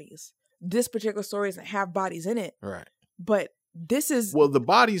were bodies. This particular story doesn't have bodies in it. Right. But this is... Well, the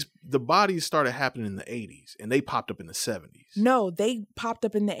bodies started happening in the 80s, and they popped up in the 70s. No, they popped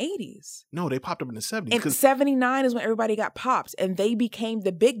up in the 80s. No, they popped up in the 70s. And 79 is when everybody got popped, and they became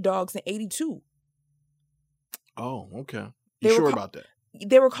the big dogs in 82. Oh, okay. You sure about that?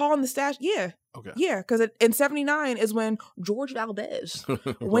 They were calling the stash... Yeah. Okay. Yeah, because in 79 is when George Valdez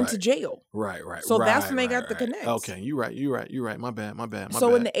went to jail. Right. So that's when they got the connect. Okay, you're right. My bad.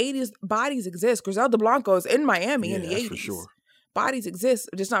 So in the 80s, bodies exist. Griselda Blanco is in Miami in the 80s. For sure. Bodies exist,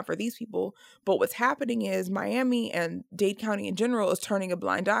 just not for these people. But what's happening is Miami and Dade County in general is turning a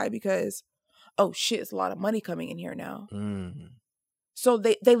blind eye because, oh shit, it's a lot of money coming in here now. So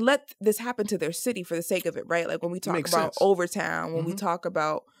they let this happen to their city for the sake of it, right? Like when we talk about Overtown, when we talk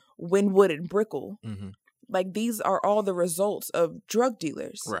about Wynwood and Brickell, Like, these are all the results of drug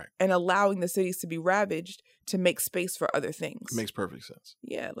dealers. Right. And allowing the cities to be ravaged to make space for other things. It makes perfect sense.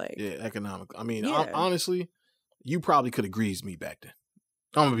 Yeah, like. Yeah, economic. I mean, honestly, you probably could have greased me back then.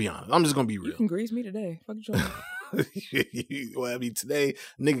 I'm going to be honest. I'm just going to be real. You can grease me today. Fuck you. Well, I mean, today,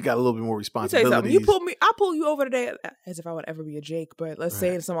 nigga got a little bit more responsibilities. Let me tell you something. I pull you over today as if I would ever be a Jake, but let's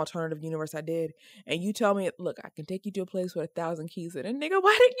say in some alternative universe I did, and you tell me, look, I can take you to a place with 1,000 keys in it. Nigga,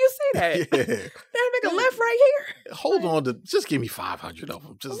 why didn't you say that? Yeah. That nigga left right here. Hold on to, just give me 500 of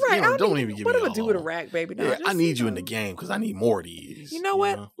them. Just, right, don't even give me all. What do with a rack, baby? No, yeah, I need you in the game because I need more of these. You know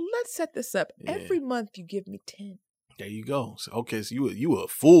what? Let's set this up. Yeah. Every month you give me 10. There you go. So, okay, so you a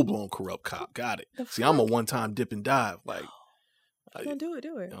full blown corrupt cop. Got it. See, I'm a one time dip and dive. Like, don't do it.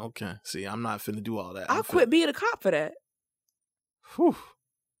 Okay. See, I'm not finna do all that. I'll quit being a cop for that. Whew.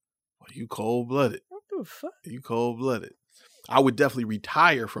 Well, you cold blooded. What the fuck? You cold blooded. I would definitely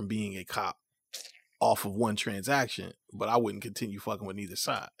retire from being a cop off of one transaction, but I wouldn't continue fucking with either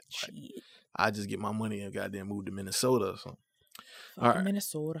side. Like, I just get my money and goddamn move to Minnesota or something. All right.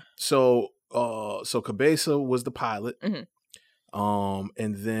 Minnesota. So Cabeza was the pilot. Mm-hmm.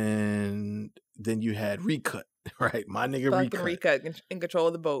 And then you had Recut, right? My nigga Recut in control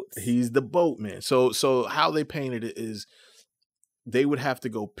of the boats. He's the boatman. So how they painted it is they would have to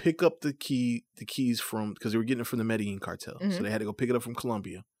go pick up the keys from, because they were getting it from the Medellin cartel. Mm-hmm. So they had to go pick it up from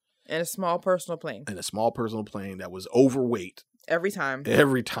Colombia. In a small personal plane. That was overweight. Every time.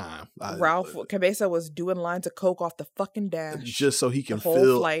 Ralph Cabeza was doing lines of coke off the fucking dash. Just so he can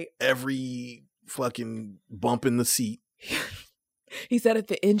feel every fucking bump in the seat. He said if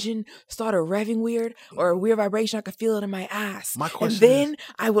the engine started revving weird or a weird vibration, I could feel it in my ass. My question and then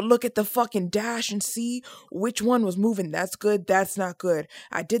I would look at the fucking dash and see which one was moving. That's good. That's not good.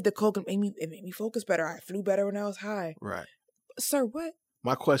 I did the coke and it made me focus better. I flew better when I was high. Right. Sir, what?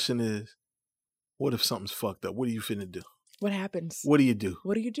 My question is, what if something's fucked up? What are you finna do? What happens? What do you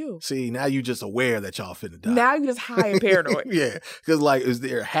do? See, now you just aware that y'all finna die. Now you just high and paranoid. Yeah, because like, is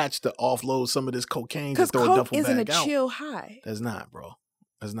there a hatch to offload some of this cocaine? Because coke isn't a chill high. That's not, bro.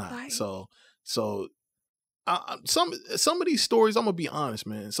 That's not. Like, so some of these stories, I'm gonna be honest,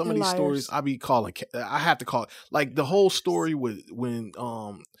 man. Some of these stories, I have to call it. Like the whole story with when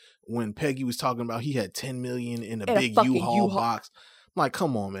Peggy was talking about he had 10 million in a big U-Haul box. I'm like,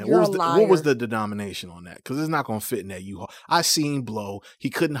 come on, man. What was the denomination on that? Because it's not going to fit in that U-Haul. I seen Blow. He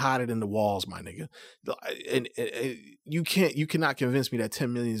couldn't hide it in the walls, my nigga. And you cannot convince me that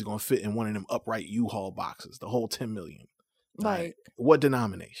 10 million is going to fit in one of them upright U-Haul boxes. The whole 10 million. Like what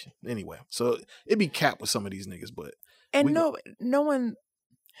denomination? Anyway, so it'd be capped with some of these niggas, but no one.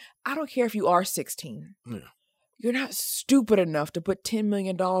 I don't care if you are 16. Yeah. You're not stupid enough to put $10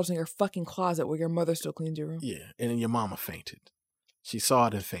 million in your fucking closet where your mother still cleans your room. Yeah, and then your mama fainted. She saw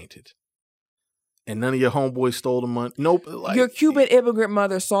it and fainted. And none of your homeboys stole the money. Nope. Like, your Cuban immigrant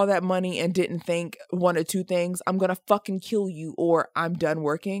mother saw that money and didn't think one or two things. I'm going to fucking kill you or I'm done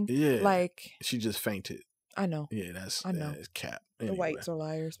working. Yeah. Like. She just fainted. I know. Yeah, that's cap. Anyway. The whites are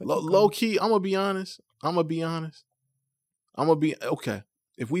liars. But low key, I'm going to be honest. Okay.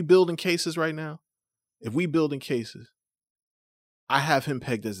 If we building cases right now, I have him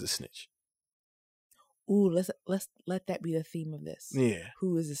pegged as the snitch. Ooh, let's let that be the theme of this. Yeah.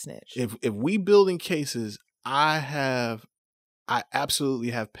 Who is a snitch? If we building cases, I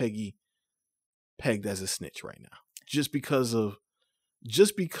absolutely have Peggy pegged as a snitch right now. Just because of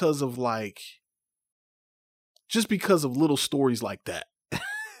little stories like that.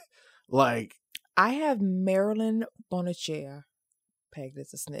 Like, I have Marilyn Bonachea pegged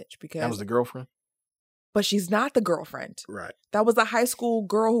as a snitch because that was the girlfriend. But she's not the girlfriend. Right. That was a high school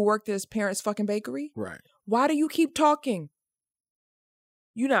girl who worked at his parents' fucking bakery. Right. Why do you keep talking?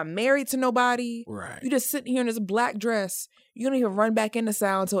 You're not married to nobody. Right. You just sitting here in this black dress. You don't even run back into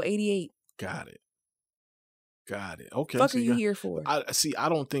sound until 88. Got it. Okay. What are you here for? I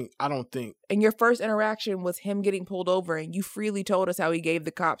don't think. And your first interaction was him getting pulled over, and you freely told us how he gave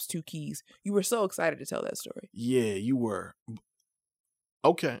the cops 2 keys. You were so excited to tell that story. Yeah, you were.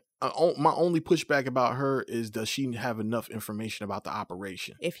 Okay. My only pushback about her is, does she have enough information about the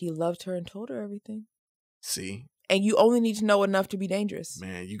operation? If he loved her and told her everything. See? And you only need to know enough to be dangerous.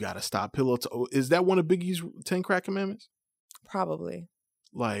 Man, you got to stop pillow. Is that one of Biggie's 10 crack commandments? Probably.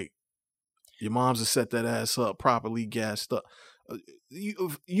 Like, your mom's to set that ass up properly, gassed up.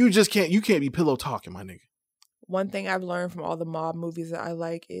 You just can't be pillow talking, my nigga. One thing I've learned from all the mob movies that I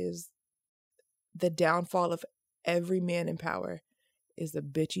like is the downfall of every man in power is the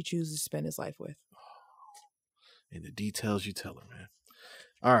bitch he chooses to spend his life with. And the details you tell her, man.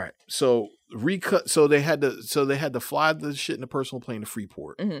 All right. So Recut. So they had to fly the shit in a personal plane to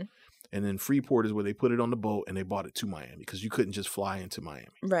Freeport. Mm-hmm. And then Freeport is where they put it on the boat and they brought it to Miami because you couldn't just fly into Miami.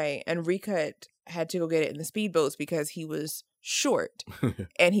 Right. And Recut had to go get it in the speedboats because he was short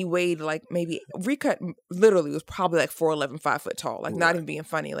and he weighed like maybe Recut literally was probably like 4'11", 5 foot tall. Like not even being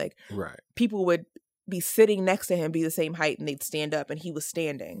funny. Like people would be sitting next to him, be the same height, and they'd stand up, and he was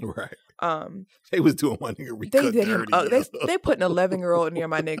standing. Right. They was doing my nigga Recut. They did him. They put an 11-year-old near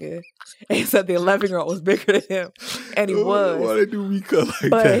my nigga, and said the 11-year-old was bigger than him, and he was. Why they do Recut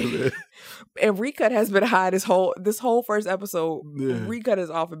like that, man? And Recut has been high this whole first episode. Yeah. Recut is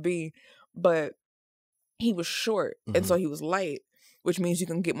off a B, but he was short, and so he was light, which means you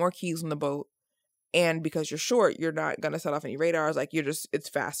can get more keys on the boat, and because you're short, you're not gonna set off any radars. Like it's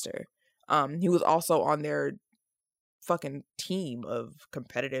faster. He was also on their fucking team of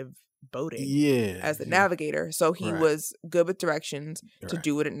competitive boating as the navigator. So he was good with directions to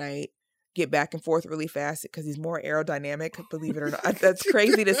do it at night, get back and forth really fast because he's more aerodynamic, believe it or not. That's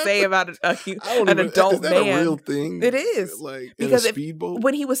crazy to say about an adult is that man. A real thing? It is. Like because in a speedboat?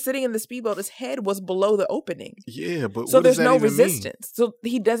 When he was sitting in the speedboat, his head was below the opening. Yeah, but so what there's does that no even resistance. mean? So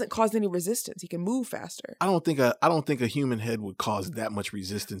he doesn't cause any resistance. He can move faster. I don't think a human head would cause that much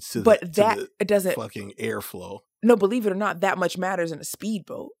resistance to it doesn't fucking airflow. No, believe it or not, that much matters in a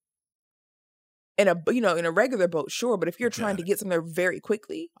speedboat. In a regular boat, sure, but if you're trying to get somewhere very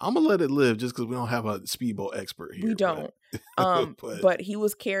quickly, I'm gonna let it live just because we don't have a speedboat expert here. We don't. But he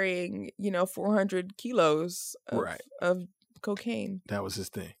was carrying 400 kilos of cocaine. That was his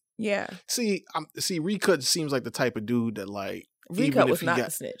thing. Yeah. See, Recut seems like the type of dude that like Recut was not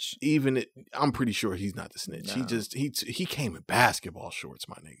the snitch. I'm pretty sure he's not the snitch. No. He came in basketball shorts,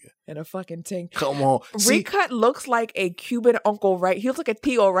 my nigga, and a fucking tank. Come on, Recut looks like a Cuban uncle, right? He looks like a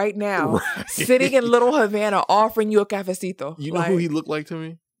tío right now, sitting in Little Havana, offering you a cafecito. You know who he looked like to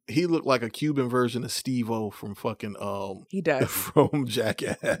me? He looked like a Cuban version of Steve-O from fucking he does from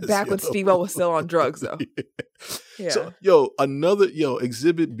Jackass. Back when Steve-O was still on drugs though. Yeah. So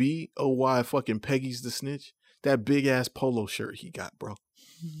Exhibit B. Oh, why fucking Peggy's the snitch? That big ass polo shirt he got, bro.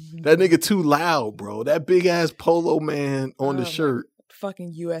 That nigga too loud, bro. That big ass polo man on the shirt.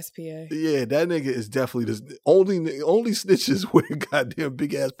 Fucking USPA. Yeah, that nigga is definitely the only snitches wear goddamn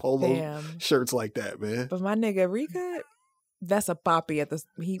big ass polo shirts like that, man. But my nigga Recut, that's a poppy at the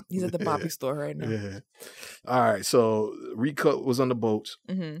he's at the poppy store right now. Yeah. All right, so Recut was on the boats.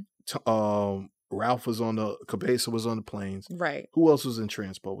 Ralph was on Cabeza was on the planes. Right. Who else was in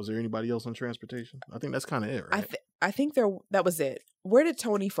transport? Was there anybody else on transportation? I think that's kind of it, right? I think that was it. Where did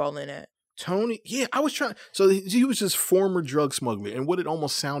Tony fall in at? Tony? Yeah, I was trying. So he was just former drug smuggler. And what it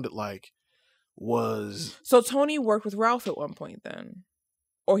almost sounded like was... So Tony worked with Ralph at one point then?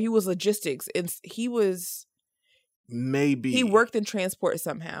 Or he was logistics. And he was... Maybe. He worked in transport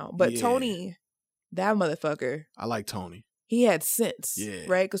somehow. But Tony, that motherfucker... I like Tony. He had sense,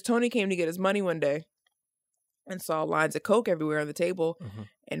 right? Because Tony came to get his money one day and saw lines of coke everywhere on the table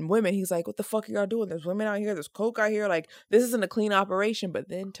and women. He's like, what the fuck are y'all doing? There's women out here. There's coke out here. Like, this isn't a clean operation. But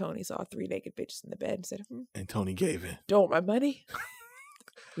then Tony saw 3 naked bitches in the bed and said, And Tony gave in. Don't want my money?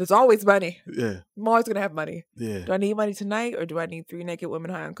 There's always money. Yeah. I'm always going to have money. Yeah. Do I need money tonight or do I need 3 naked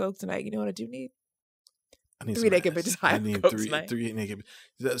women high on coke tonight? You know what I do need? I need 3 naked bitches high on coke tonight. 3 naked.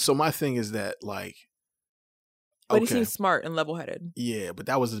 So my thing is that, like, but he seems smart and level-headed. Yeah, but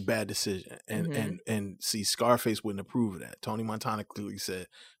that was a bad decision. And see, Scarface wouldn't approve of that. Tony Montana clearly said,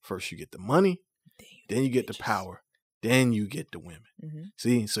 first you get the money, then you get the power, then you get the women.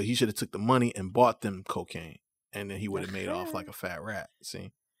 See, so he should have took the money and bought them cocaine, and then he would have made off like a fat rat.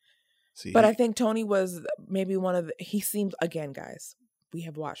 See. But I think Tony was maybe he seems, again, guys, we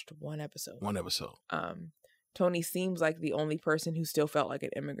have watched one episode. Tony seems like the only person who still felt like an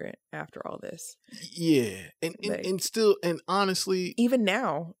immigrant after all this. Yeah. And honestly, even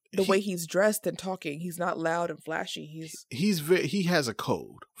now, the way he's dressed and talking, he's not loud and flashy. He has a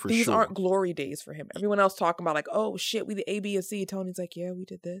code for sure. These aren't glory days for him. Everyone else talking about like, oh shit, we did A, B, and C. Tony's like, yeah, we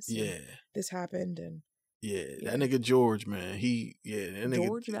did this. Yeah. This happened. And that nigga George, man.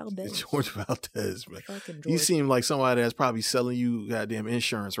 George Valdez. George Valdez, man. He seemed like somebody that's probably selling you goddamn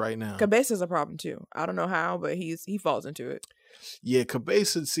insurance right now. Cabeza's a problem too. I don't know how, but he falls into it. Yeah,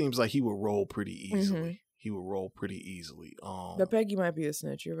 Cabeza seems like he would roll pretty easily. The Peggy might be a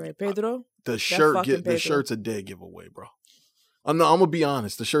snitch. You're right, Pedro. The shirt's a dead giveaway, bro. I'm gonna be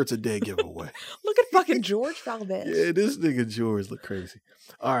honest. The shirt's a dead giveaway. Look at fucking George Valdez. Yeah, this nigga George look crazy.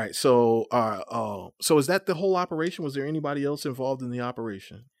 All right, so is that the whole operation? Was there anybody else involved in the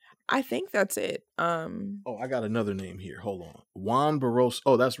operation? I think that's it. I got another name here. Hold on, Juan Barroso.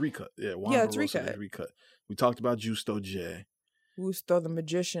 Oh, that's Recut. Yeah, Juan Barroso it's Recut. We talked about Justo J. Justo the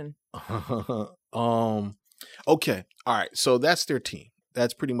magician. Okay, all right. So that's their team.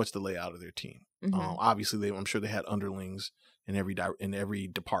 That's pretty much the layout of their team. Mm-hmm. Obviously, I'm sure they had underlings in every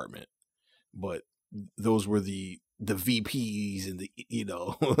department, but those were the VPs and the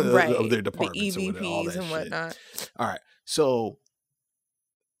right. of their departments, the EVPs all that and shit. whatnot. All right, so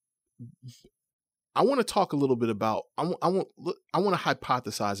I want to talk a little bit about I want to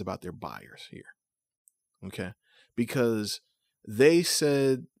hypothesize about their buyers here, okay? Because they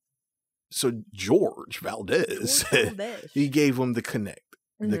said George Valdez he gave them the Connect.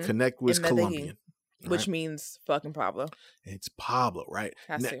 The Connect was Colombian. Which means fucking Pablo. It's Pablo, right?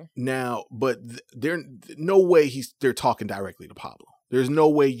 Has to. Now, but no way they're talking directly to Pablo. There's no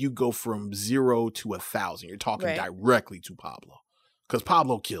way you go from 0 to 1,000. You're talking directly to Pablo, because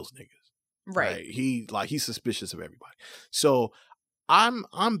Pablo kills niggas. Right. He's suspicious of everybody. So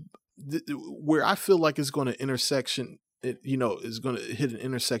where I feel like it's going to intersection. Is going to hit an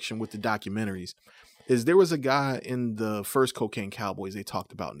intersection with the documentaries. Is there was a guy in the first Cocaine Cowboys they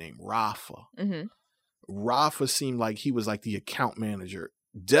talked about named Rafa. Mm-hmm. Rafa seemed like he was like the account manager,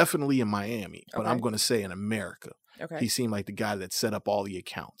 definitely in Miami, but I'm going to say in America. Okay. He seemed like the guy that set up all the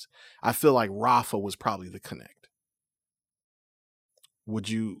accounts. I feel like Rafa was probably the Connect. Would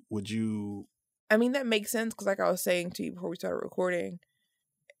you? I mean, that makes sense because, like I was saying to you before we started recording,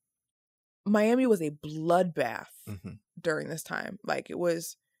 Miami was a bloodbath during this time. Like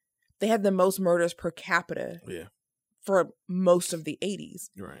they had the most murders per capita. Yeah. For most of the 80s.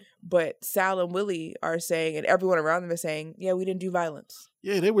 Right. But Sal and Willie are saying, and everyone around them is saying, yeah, we didn't do violence.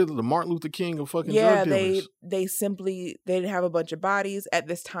 Yeah, they were the Martin Luther King of fucking drug dealers. They didn't have a bunch of bodies at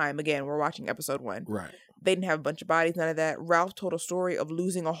this time. Again, we're watching episode 1. Right. They didn't have a bunch of bodies, none of that. Ralph told a story of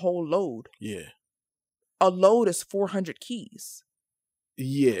losing a whole load. Yeah. A load is 400 keys.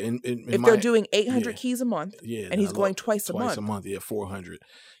 Yeah, if they're doing 800 keys a month, and he's going twice a month, 400.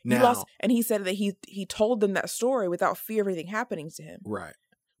 Now, and he said that he told them that story without fear of anything happening to him. Right?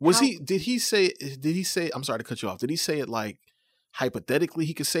 Did he say? I'm sorry to cut you off. Did he say it like hypothetically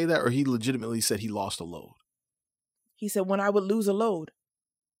he could say that, or he legitimately said he lost a load? He said, when I would lose a load.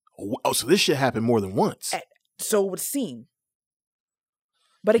 Oh, so this shit happened more than once. So it would seem.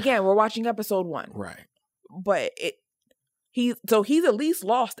 But again, we're watching episode 1, right? But he's at least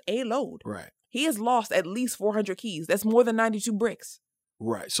lost a load. Right. He has lost at least 400 keys. That's more than 92 bricks.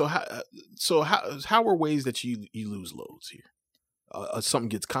 Right. So how are ways that you lose loads here? Something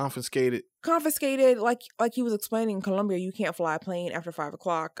gets confiscated. Confiscated, like he was explaining in Colombia, you can't fly a plane after 5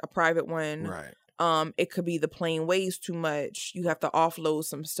 o'clock, a private one. Right. It could be the plane weighs too much. You have to offload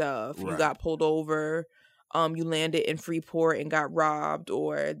some stuff. Right. You got pulled over. You landed in Freeport and got robbed,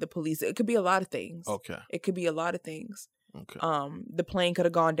 or the police. It could be a lot of things. Okay. It could be a lot of things. Okay. The plane could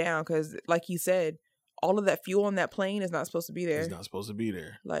have gone down because, like you said, all of that fuel on that plane is not supposed to be there. It's not supposed to be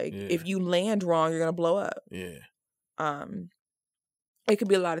there. Like, if you land wrong, you're gonna blow up. Yeah. It could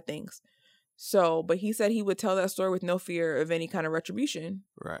be a lot of things. So, but he said he would tell that story with no fear of any kind of retribution.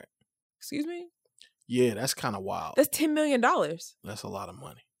 Right. Excuse me? Yeah, that's kind of wild. That's $10 million. That's a lot of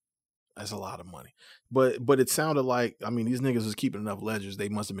money. That's a lot of money. But it sounded like, I mean, these niggas was keeping enough ledgers. They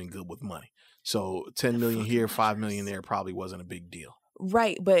must have been good with money. So 10 million here, 5 million there probably wasn't a big deal.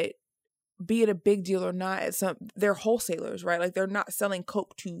 Right. But be it a big deal or not, they're wholesalers, right? Like, they're not selling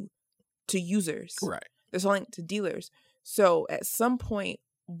coke to users. Right. They're selling to dealers. So at some point,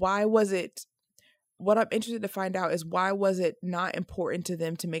 what I'm interested to find out is, why was it not important to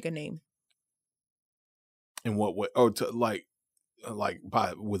them to make a name? In what way? Oh, to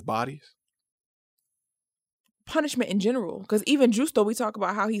with bodies? Punishment in general. Because even Justo, we talk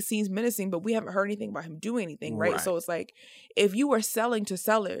about how he seems menacing, but we haven't heard anything about him doing anything, right? So it's like, if you were selling to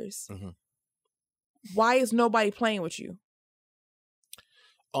sellers, why is nobody playing with you?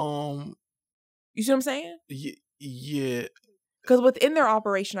 You see what I'm saying? Yeah. Because within their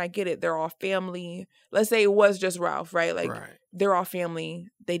operation, I get it. They're all family. Let's say it was just Ralph, right? Like, they're all family.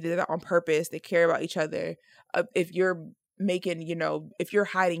 They did that on purpose. They care about each other. If you're making, if you're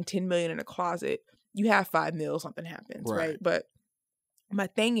hiding 10 million in a closet, you have 5 mil, something happens, right? But my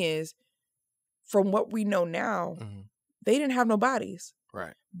thing is, from what we know now, they didn't have no bodies.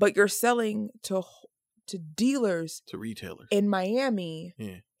 Right. But you're selling to dealers, to retailers in Miami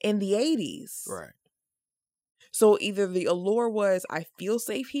in the 80s. Right. So either the allure was, I feel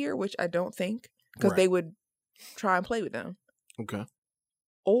safe here, which I don't think, because they would try and play with them. Okay.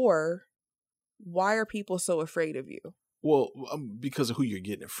 Or, why are people so afraid of you? Well, because of who you're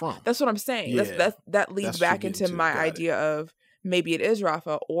getting it from. That's what I'm saying. Yeah. That leads back into my idea of, maybe it is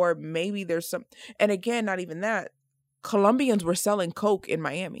Rafa, or maybe there's some. And again, not even that. Colombians were selling coke in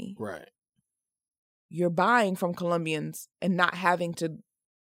Miami. Right. You're buying from Colombians and not having to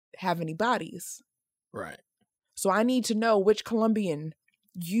have any bodies. Right. So I need to know which Colombian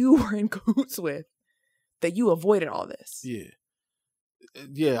you were in cahoots with that you avoided all this. Yeah.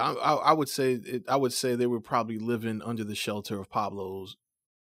 I would say they were probably living under the shelter of Pablo's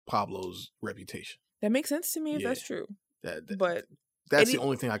reputation. That makes sense to me if that's true. But that's the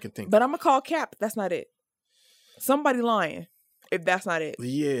only thing I can think. But I'm gonna call cap. That's not it. Somebody lying. If that's not it.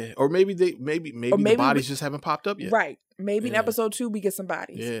 Yeah. Or maybe the bodies just haven't popped up yet. Right. Maybe in episode 2 we get some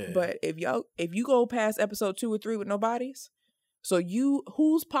bodies. Yeah. But if you go past episode 2 or 3 with no bodies, so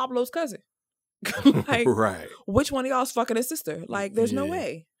who's Pablo's cousin? Like, right. Which one of y'all's fucking his sister? Like, there's no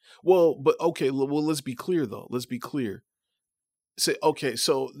way. Well, but okay. Well, let's be clear though. Let's be clear. Say okay.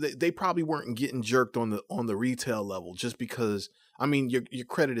 So they probably weren't getting jerked on the retail level just because. I mean, your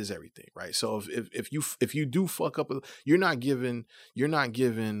credit is everything, right? So if you do fuck up, you're not giving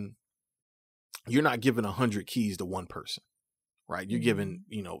 100 keys to one person, right? You're giving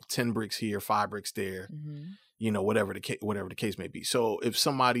 10 bricks here, 5 bricks there, whatever the case may be. So if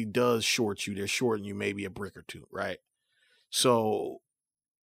somebody does short you, they're shorting you maybe a brick or two, right? So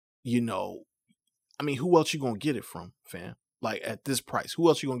I mean, who else you gonna get it from, fam? Like at this price, who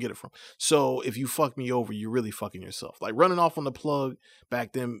else you gonna get it from? So if you fuck me over, you're really fucking yourself. Like running off on the plug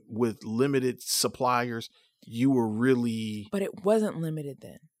back then with limited suppliers, you were really. But it wasn't limited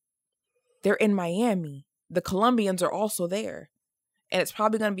then. They're in Miami. The Colombians are also there, and it's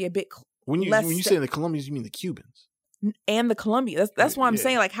probably gonna be a bit. When you say the Colombians, you mean the Cubans and the Colombians. That's why I'm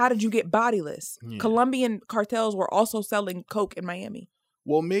saying, like, how did you get bodiless? Yeah. Colombian cartels were also selling coke in Miami.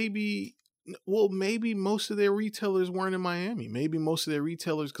 Well, maybe most of their retailers weren't in Miami. Maybe most of their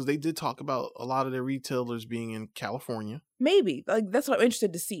retailers, because they did talk about a lot of their retailers being in California. Maybe. Like, that's what I'm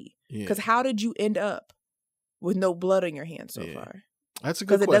interested to see. Because how did you end up with no blood on your hands so far? That's a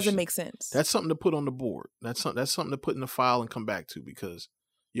good question. Because it doesn't make sense. That's something to put on the board. That's something to put in the file and come back to, because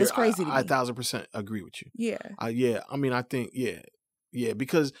it's crazy to me. I 1,000% agree with you. Yeah. I mean, I think,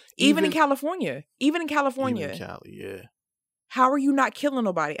 because even in California. Even in Cali, yeah. How are you not killing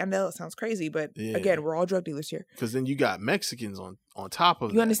nobody? I know it sounds crazy, but again, we're all drug dealers here. Because then you got Mexicans on top of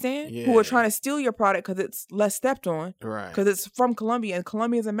that. You understand? Yeah. Who are trying to steal your product because it's less stepped on. Right. Because it's from Colombia, and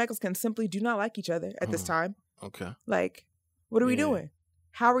Colombians and Mexicans simply do not like each other at this time. Okay. Like, what are we doing?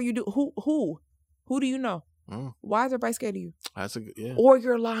 How are you doing? Who do you know? Why is everybody scared of you? That's a good, Or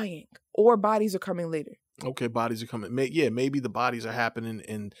you're lying. Or bodies are coming later. Okay, bodies are coming. Maybe the bodies are happening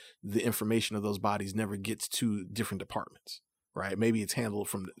and the information of those bodies never gets to different departments. Right, maybe it's handled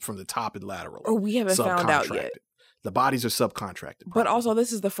from the top and lateral. Or we haven't found out yet. The bodies are subcontracted. But also,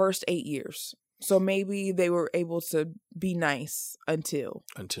 this is the first 8 years, so maybe they were able to be nice until.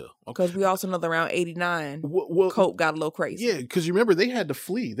 Because we also know that around 89, Coke got a little crazy. Yeah, because you remember they had to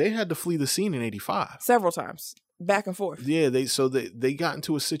flee. They had to flee the scene in 85 several times, back and forth. Yeah, they got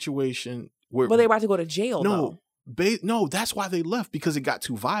into a situation where. But they were about to go to jail. No, that's why they left, because it got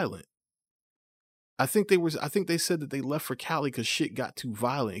too violent. I think they said that they left for Cali because shit got too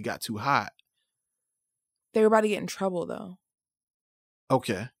violent. It got too hot. They were about to get in trouble, though.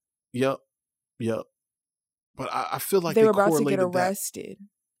 Okay. Yep. But I feel like they were about to get arrested.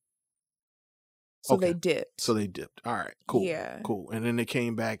 So they dipped. All right. Cool. Yeah. Cool. And then they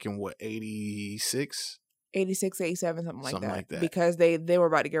came back in what, 86? 86, 87, something like that. Because they were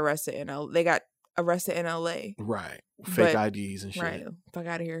about to get arrested they got arrested in LA. Right. Fake IDs and shit. Right. Fuck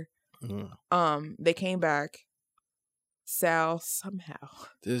out of here. They came back. Sal somehow.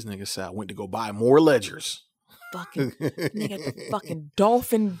 This nigga Sal went to go buy more ledgers. Fucking nigga at the fucking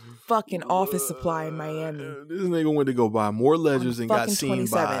Dolphin fucking office supply in Miami. This nigga went to go buy more ledgers and got seen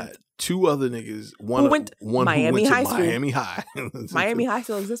 27th. By 2 other niggas. One went Miami High to Miami High. Miami High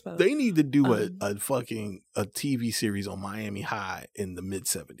still exists, by the way. They need to do a TV series on Miami High in the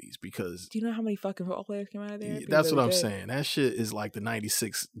mid-70s, because... Do you know how many fucking football players came out of there? That's what I'm saying. That shit is like the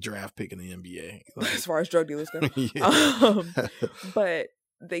 96 draft pick in the NBA. Like, as far as drug dealers go. But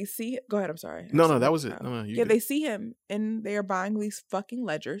they see... Go ahead, I'm sorry. No, that was it. No, they see him and they are buying these fucking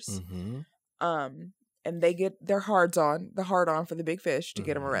ledgers. And they get their hard on for the big fish to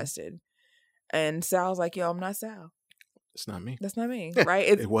get him arrested. And Sal's like, yo, I'm not Sal. It's not me. That's not me, right?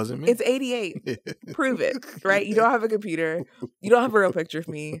 It wasn't me. It's 88. Prove it, right? You don't have a computer. You don't have a real picture of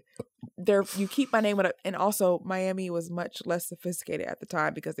me. You keep my name with it. And also, Miami was much less sophisticated at the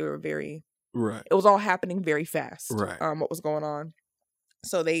time because they were very... Right. It was all happening very fast. Right. What was going on.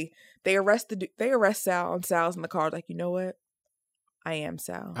 So they arrest Sal, and Sal's in the car like, you know what? I am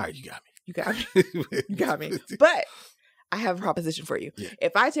Sal. All right, you got me. You got me. But I have a proposition for you. Yeah.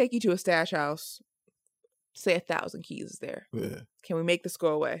 If I take you to a stash house, say 1,000 keys is there. Yeah. Can we make this go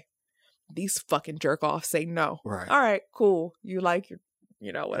away? These fucking jerk offs say no. Right. All right, cool. You like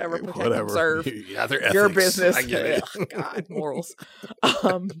whatever, protect and serve. Your business. I get it. God, morals.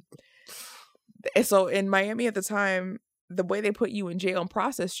 And so in Miami at the time, the way they put you in jail and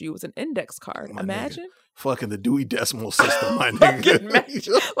processed you was an index card. Imagine. Nigga. Fucking the Dewey Decimal System, my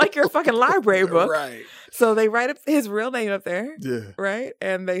nigga. Like your fucking library book. Right. So they write up his real name up there. Yeah. Right?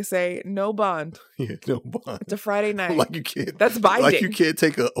 And they say, no bond. Yeah, no bond. It's a Friday night. Like you can't. That's binding. Like you can't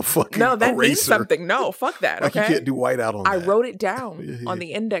take a fucking No, that eraser. means something. No, fuck that. Like okay? you can't do whiteout on that. I wrote it down on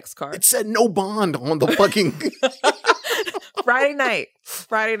the index card. It said no bond on the fucking... Friday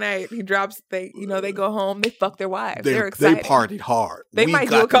night, he drops. They go home. They fuck their wives. They're excited. They partied hard. They might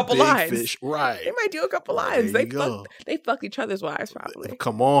do a couple lines. Fish. Right. They might do a couple lines. They fucked each other's wives probably.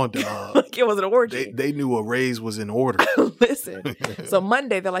 Come on, dog. Like it was an orgy. They knew a raise was in order. Listen. So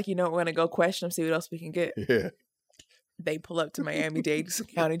Monday they're like, we're gonna go question them, see what else we can get. Yeah. They pull up to Miami-Dade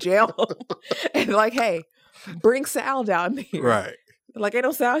County Jail and they're like, hey, bring Sal down here. Right. They're like, ain't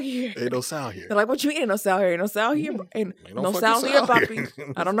no Sal here. Ain't no Sal here. They're like, what you mean ain't no Sal here? Ain't no Sal here? Ain't no Sal here, Poppy.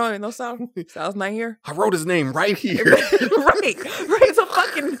 I don't know. Ain't no Sal. Sal's not here. I wrote his name right here. right. So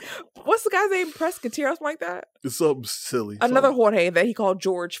fucking, what's the guy's name? Prescott or something like that? It's something silly. Another Jorge that he called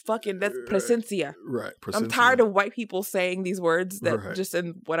George. Fucking, that's Presencia. Right. Presencia. I'm tired of white people saying these words that just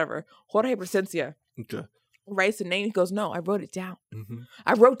in whatever. Jorge Presencia. Okay. Writes the name. He goes, no, I wrote it down. Mm-hmm.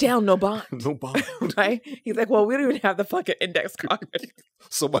 I wrote down no bond. No bond. Right? He's like, well, we don't even have the fucking index card.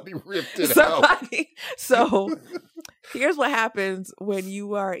 Somebody ripped it out. So here's what happens when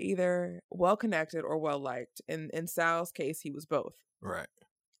you are either well connected or well liked. In Sal's case, he was both. Right.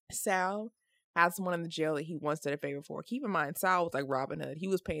 Sal had someone in the jail that he once did a favor for. Keep in mind, Sal was like Robin Hood. He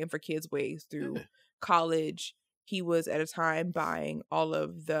was paying for kids' ways through college. He was at a time buying all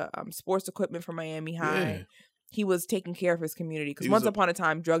of the sports equipment for Miami High. Yeah. He was taking care of his community because once upon a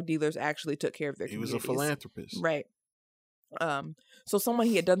time, drug dealers actually took care of their communities. He was a philanthropist. Right. So someone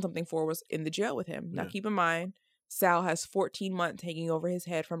he had done something for was in the jail with him. Now, keep in mind, Sal has 14 months hanging over his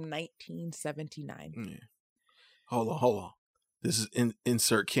head from 1979. Yeah. Hold on. This is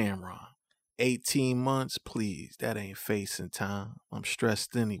insert Cameron. 18 months, please. That ain't facing time. I'm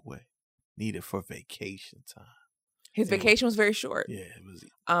stressed anyway. Need it for vacation time. His vacation was very short. Yeah, it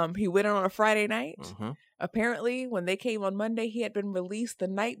was. He went on a Friday night. Mm-hmm. Apparently, when they came on Monday, he had been released the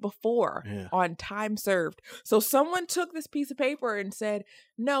night before on time served. So someone took this piece of paper and said,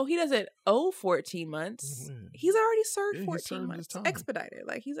 no, he doesn't owe 14 months. Mm-hmm. He's already served 14 months. Expedited.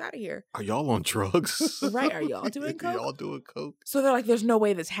 Like, he's out of here. Are y'all on drugs? Right. Are y'all doing coke? Y'all doing coke? So they're like, there's no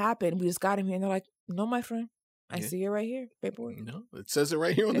way this happened. We just got him here. And they're like, no, my friend. I see it right here, paperwork. No, it says it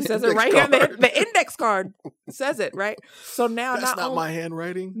right here on the index card. It says it right here on the index card. It says it, right? So now that's not my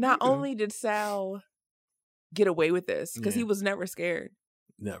handwriting. Not only did Sal get away with this, because he was never scared.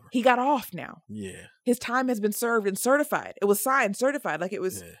 Never. He got off now. Yeah. His time has been served and certified. It was signed, certified, like it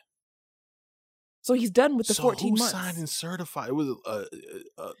was. Yeah. So he's done with the 14 months. Signed and certified? It was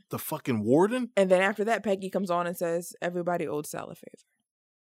the fucking warden? And then after that, Peggy comes on and says, everybody owed Sal a favor.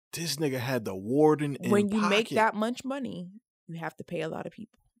 This nigga had the warden in when you pocket. Make that much money, you have to pay a lot of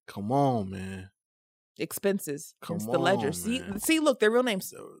people. Come on, man. Expenses. It's the ledger. See, look, their real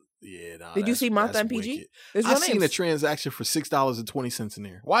names. Yeah. Did you see Martha and PG? I seen a transaction for $6.20 in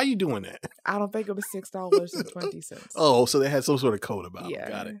there. Why are you doing that? I don't think it was $6.20. Oh, so they had some sort of code about it.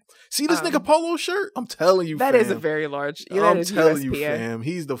 Got it. See this nigga polo shirt? I'm telling you, that fam. is a very large. Yeah, I'm telling you, fam.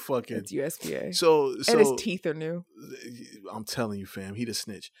 He's the fucking. It's USPA. So and his teeth are new. I'm telling you, fam. He the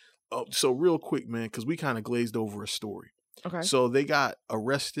snitch. So real quick, man, because we kind of glazed over a story. Okay. So they got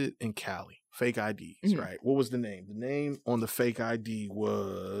arrested in Cali. Fake IDs, right? What was the name? The name on the fake ID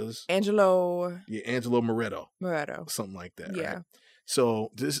was Angelo. Yeah, Angelo Moretto. Something like that. Yeah. Right?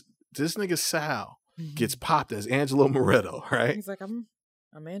 So this nigga Sal gets popped as Angelo Moretto, right? He's like, I'm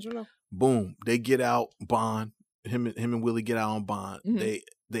Angelo. Boom. They get out bond. Him and Willie get out on bond. Mm-hmm.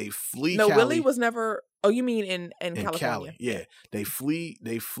 They flee. No, Cali. Willie was never. Oh, you mean in California? Cali, yeah. They flee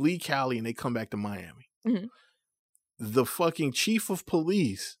Cali and they come back to Miami. Mm-hmm. The fucking chief of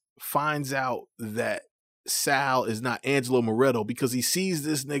police finds out that Sal is not Angelo Moretto because he sees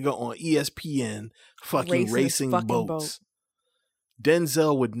this nigga on ESPN fucking racing boats.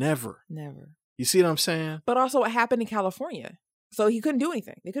 Denzel would never. You see what I'm saying? But also what happened in California. So he couldn't do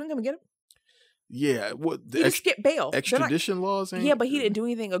anything. They couldn't come and get him. Yeah. What he just skipped bail. Extradition laws? Yeah, but he didn't do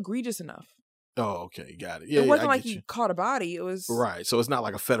anything egregious enough. Oh, okay. Got it. Yeah, it wasn't like he caught a body. It was right. So it's not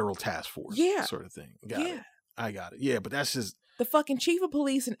like a federal task force sort of thing. Got it. I got it. Yeah, but that's The fucking chief of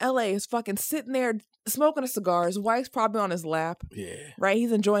police in LA is fucking sitting there smoking a cigar. His wife's probably on his lap. Yeah. Right?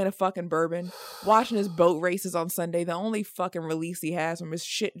 He's enjoying a fucking bourbon, watching his boat races on Sunday, the only fucking release he has from his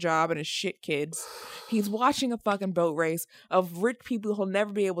shit job and his shit kids. He's watching a fucking boat race of rich people he'll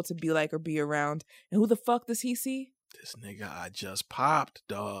never be able to be like or be around. And who the fuck does he see? This nigga I just popped,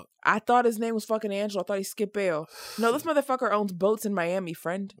 dog. I thought his name was fucking Angelo. I thought he skipped bail. No, this motherfucker owns boats in Miami,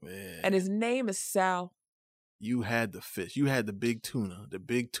 friend. Man. And his name is Sal. You had the fish. You had the big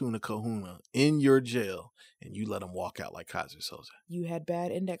tuna kahuna in your jail, and you let him walk out like Kaiser Soze. You had bad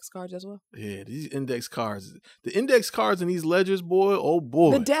index cards as well? Yeah, these index cards. The index cards in these ledgers, boy, oh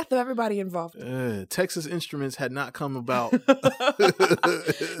boy. The death of everybody involved. Texas Instruments had not come about.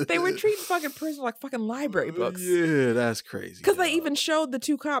 They were treating fucking prisoners like fucking library books. Yeah, that's crazy. Because they even showed the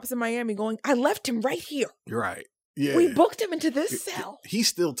two cops in Miami going, I left him right here. You're right. Yeah. We booked him into this cell. He's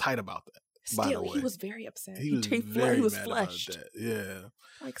still tight about that. Still, he was very upset. He was mad flushed. About that.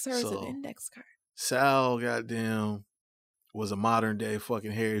 Yeah. Like, sir, it's an index card. Sal, goddamn, was a modern day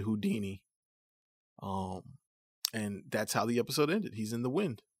fucking Harry Houdini. And that's how the episode ended. He's in the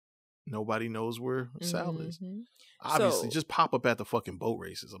wind. Nobody knows where Sal is. Obviously, just pop up at the fucking boat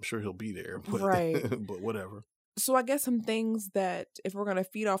races. I'm sure he'll be there. But, right. But whatever. So I guess some things that, if we're going to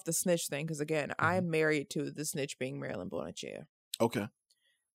feed off the snitch thing, because again, I'm married to the snitch being Marilyn Bonachea. Okay.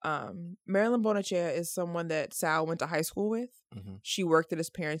 Marilyn Bonachea is someone that Sal went to high school with. She worked at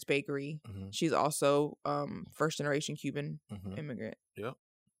his parents' bakery. She's also first generation Cuban immigrant. Yep.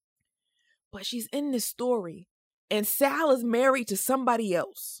 But she's in this story, and Sal is married to somebody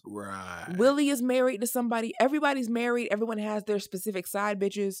else. Right. Willie is married to somebody. Everybody's married. Everyone has their specific side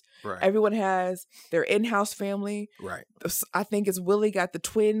bitches. Right. Everyone has their in-house family. Right. I think it's Willie got the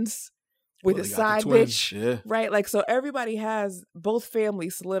twins with a side bitch. Yeah. Right? Like, so everybody has both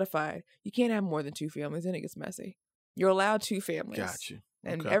families solidified. You can't have more than two families, then it gets messy. You're allowed two families. Got you.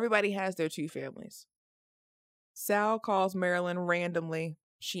 Okay. And everybody has their two families. Sal calls Marilyn randomly.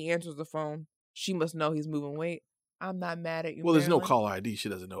 She answers the phone. She must know he's moving weight. I'm not mad at you, Well, Marilyn. there's no call ID. She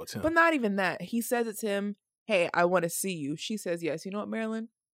doesn't know it's him. But not even that. He says it's him. Hey, I want to see you. She says yes. You know what, Marilyn?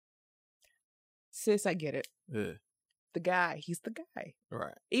 Sis, I get it. Yeah. The guy. He's the guy.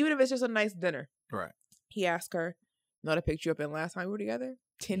 Right. Even if it's just a nice dinner. Right. He asked her, know I picked you up in last time we were together?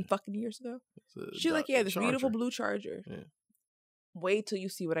 10 fucking years ago? She's like, yeah, this beautiful blue Charger. Yeah. Wait till you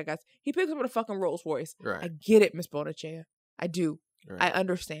see what I got. He picks up with a fucking Rolls Royce. Right. I get it, Miss Bonachea. I do. Right. I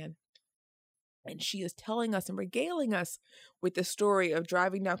understand. And she is telling us and regaling us with the story of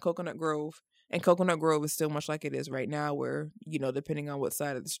driving down Coconut Grove. And Coconut Grove is still much like it is right now, where, you know, depending on what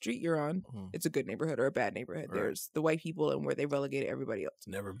side of the street you're on, it's a good neighborhood or a bad neighborhood. Right. There's the white people and where they relegated everybody else.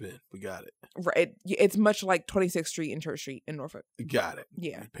 Never been. We got it. Right. It's much like 26th Street and Church Street in Norfolk. Got it.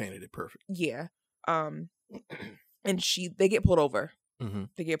 Yeah. You painted it perfect. Yeah. And they get pulled over. Mm-hmm.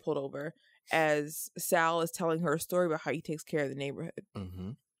 They get pulled over as Sal is telling her a story about how he takes care of the neighborhood. Mm-hmm.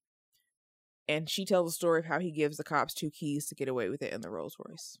 And she tells a story of how he gives the cops 2 keys to get away with it in the Rolls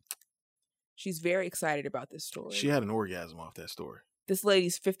Royce. She's very excited about this story. She had an orgasm off that story. This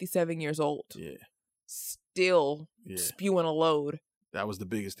lady's 57 years old. Yeah. Still spewing a load. That was the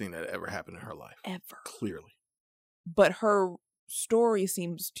biggest thing that ever happened in her life. Ever. Clearly. But her story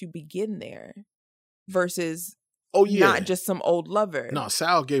seems to begin there versus not just some old lover. No,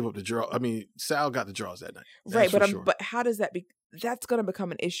 Sal gave up the draw. I mean, Sal got the draws that night. Right, but how does that that's going to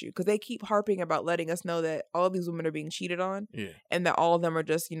become an issue because they keep harping about letting us know that all of these women are being cheated on. Yeah. And that all of them are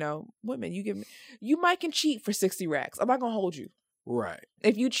just, you know, women. You might can cheat for 60 racks. I'm not going to hold you. Right.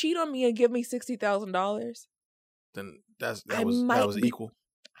 If you cheat on me and give me $60,000, then that was equal.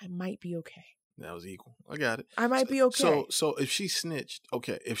 I might be okay. That was equal. I got it. I might be okay. So if she snitched,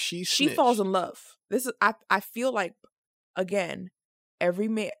 okay. If she falls in love. This is I feel like, again,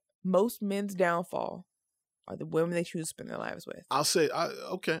 most men's downfall are the women they choose to spend their lives with. I'll say,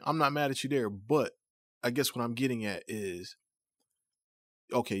 okay, I'm not mad at you there, but I guess what I'm getting at is,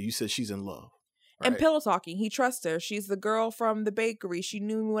 okay, you said she's in love. Right? And pillow talking, he trusts her. She's the girl from the bakery. She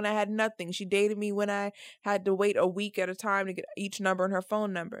knew me when I had nothing. She dated me when I had to wait a week at a time to get each number and her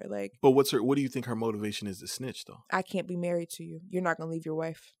phone number. Like, but what do you think her motivation is to snitch though? I can't be married to you. You're not gonna leave your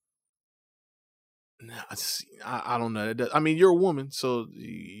wife. Nah, I don't know. I mean, you're a woman, so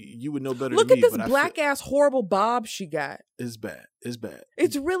you would know better. Look than at me, this black ass horrible bob she got. It's bad. It's bad.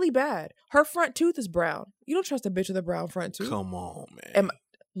 It's really bad. Her front tooth is brown. You don't trust a bitch with a brown front tooth. Come on, man.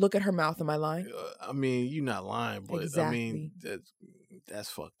 Look at her mouth. Am I lying? I mean, you're not lying, but exactly. I mean that's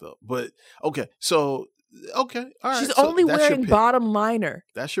fucked up. But okay, so all right. She's only wearing bottom liner.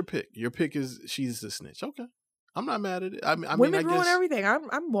 That's your pick. Your pick is she's a snitch. Okay. I'm not mad at it. I mean, women ruin guess, everything.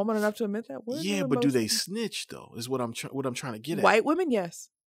 I'm woman enough to admit that. Yeah, but do they snitch though? Is what I'm trying to get at. White women, yes.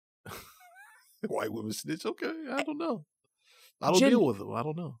 White women snitch. Okay, I don't know. I don't deal with them. I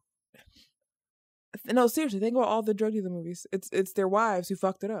don't know. No, seriously, think about all the drug dealer movies. It's their wives who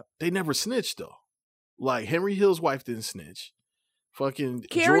fucked it up. They never snitched though. Like Henry Hill's wife didn't snitch. Fucking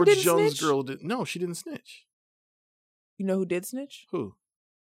Karen George Jones' girl didn't. No, she didn't snitch. You know who did snitch? Who?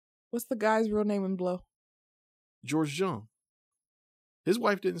 What's the guy's real name in Blow? George Jones. His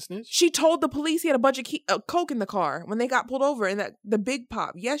wife didn't snitch. She told the police he had a bunch of coke in the car when they got pulled over in the big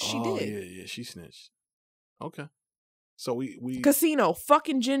pop. Yes, she did. Yeah, she snitched. Okay. So we Casino,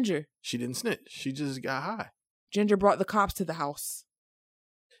 fucking Ginger. She didn't snitch. She just got high. Ginger brought the cops to the house.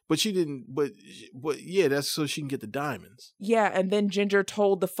 But she didn't. But yeah, that's so she can get the diamonds. Yeah, and then Ginger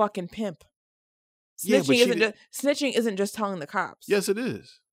told the fucking pimp. Snitching isn't just telling the cops. Yes, it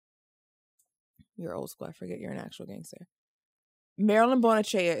is. You're old school. I forget you're an actual gangster. Marilyn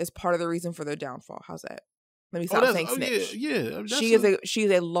Bonachea is part of the reason for their downfall. How's that? Let me stop saying snitch. Yeah. She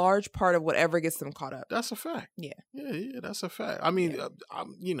is a large part of whatever gets them caught up. That's a fact. Yeah. Yeah, that's a fact. I mean,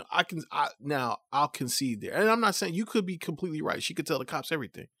 I'll concede there, and I'm not saying you could be completely right. She could tell the cops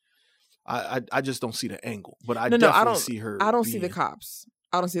everything. I just don't see the angle, but I definitely see her. I don't see the cops.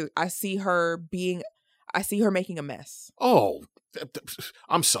 I see her making a mess. Oh,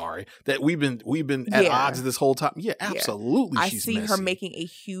 I'm sorry that we've been at odds this whole time. Yeah, absolutely. I see her making a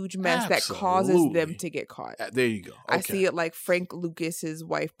huge mess that causes them to get caught. There you go. Okay. I see it like Frank Lucas's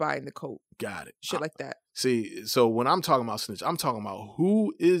wife buying the coat. Got it. Shit like that. See, so when I'm talking about snitch, I'm talking about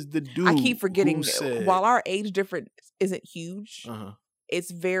who is the dude. I keep forgetting while our age difference isn't huge.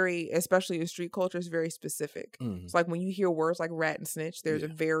 It's very, especially in street culture, it's very specific. Mm-hmm. It's like when you hear words like rat and snitch, there's a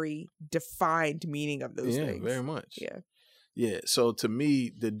very defined meaning of those things. Very much. Yeah. Yeah. So to me,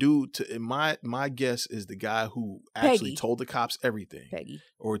 the dude, my guess is the guy who actually told the cops everything. Peggy.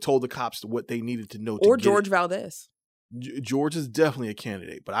 Or told the cops what they needed to know. Or George Valdez. George is definitely a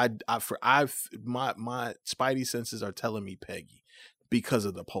candidate, but my spidey senses are telling me Peggy because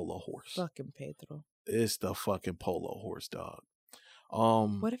of the polo horse. Fucking Pedro. It's the fucking polo horse, dog.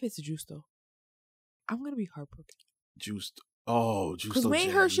 What if it's Justo? I'm gonna be heartbroken. Justo, because we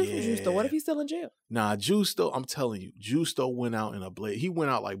ain't heard shit from Justo. What if he's still in jail? Nah, Justo. I'm telling you, Justo went out in a blaze. He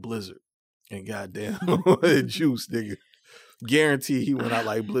went out like Blizzard, and goddamn, Juice, nigga. Guarantee he went out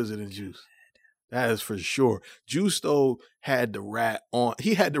like Blizzard and Juice. That is for sure. Justo had the rat on.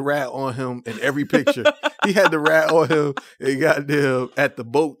 He had the rat on him in every picture. He had the rat on him and goddamn at the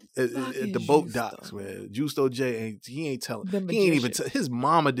boat at the boat docks, man. Justo J ain't telling. He ain't even his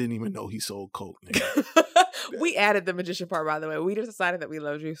mama didn't even know he sold coke. We added the magician part, by the way. We just decided that we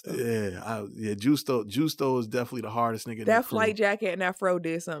love Justo. Yeah, Justo is definitely the hardest nigga. That flight jacket and that fro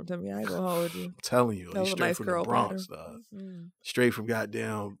did something to me. I ain't gonna hold you. I'm telling you, he's straight from the Bronx, straight from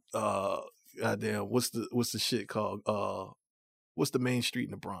goddamn. Goddamn, what's the shit called? What's the main street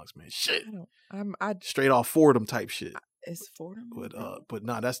in the Bronx, man? Shit. I straight off Fordham type shit. It's Fordham? But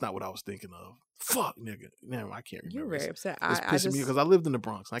nah, that's not what I was thinking of. Fuck, nigga. Damn, I can't remember. You're very upset. It's pissing me because I lived in the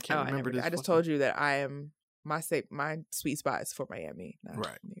Bronx. And I can't remember this. I just told you that I am my sweet spot is for Miami, not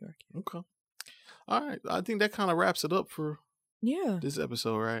New York. Okay. All right. I think that kind of wraps it up for this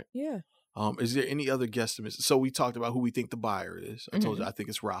episode, right? Yeah. Is there any other guesstimates? So we talked about who we think the buyer is. I told you, I think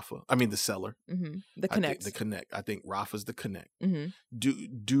it's Rafa. I mean, the seller. Mm-hmm. The Connect. The Connect. I think Rafa's the Connect.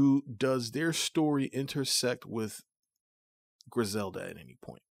 Mm-hmm. Does their story intersect with Griselda at any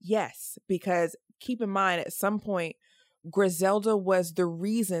point? Yes, because keep in mind, at some point, Griselda was the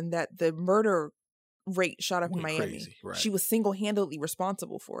reason that the murder rate shot up in Miami. Crazy, right. She was single-handedly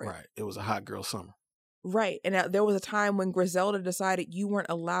responsible for it. Right. It was a hot girl summer. Right. And there was a time when Griselda decided you weren't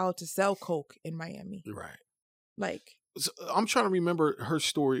allowed to sell coke in Miami. Right. Like, so I'm trying to remember her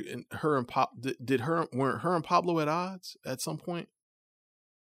story, and weren't her and Pablo at odds at some point?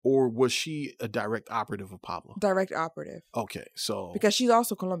 Or was she a direct operative of Pablo? Direct operative. Okay. So because she's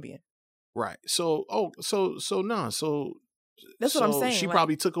also Colombian. Right. So that's what I'm saying. She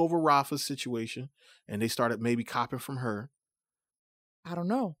probably took over Rafa's situation and they started maybe copying from her. I don't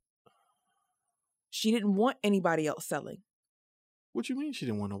know. She didn't want anybody else selling. What you mean she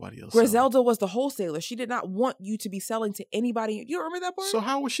didn't want nobody else Griselda selling? Was the wholesaler. She did not want you to be selling to anybody. You remember that part? So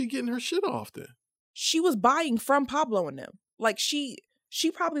how was she getting her shit off then? She was buying from Pablo and them. Like she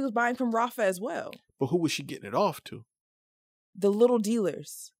probably was buying from Rafa as well. But who was she getting it off to? The little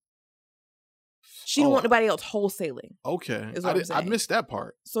dealers. She didn't want nobody else wholesaling. Okay. I missed that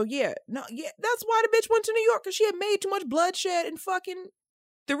part. So that's why the bitch went to New York, because she had made too much bloodshed and fucking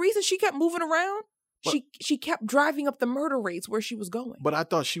the reason she kept moving around. But she kept driving up the murder rates where she was going. But I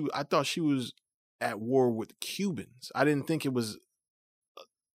thought she was at war with Cubans. I didn't think it was.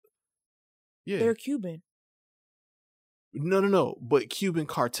 Yeah, they're Cuban. No. But Cuban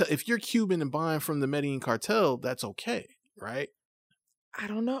cartel. If you're Cuban and buying from the Medellin cartel, that's okay, right? I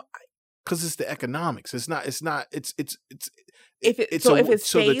don't know. Because it's the economics. It's not. It's if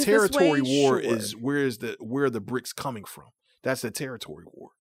the territory war sure. is where are the bricks coming from? That's the territory war,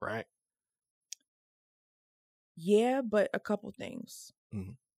 right? Yeah, but a couple things.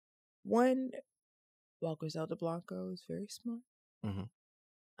 Mm-hmm. One, while Griselda Blanco is very smart,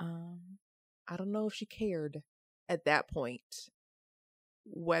 I don't know if she cared at that point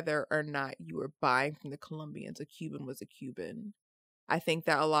whether or not you were buying from the Colombians. A Cuban was a Cuban. I think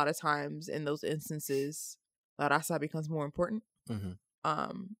that a lot of times in those instances, La Raza becomes more important.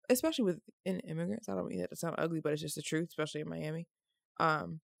 Especially with immigrants. I don't mean that to sound ugly, but it's just the truth, especially in Miami.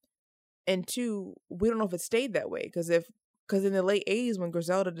 And two, we don't know if it stayed that way because in the late 80s when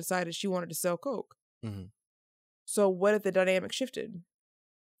Griselda decided she wanted to sell coke. So what if the dynamic shifted?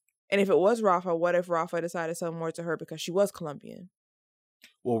 And if it was Rafa, what if Rafa decided to sell more to her because she was Colombian?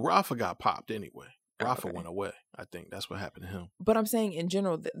 Well, Rafa got popped anyway. Rafa went away. I think that's what happened to him. But I'm saying in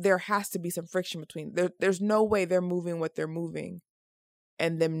general, there has to be some friction between. There's no way they're moving what they're moving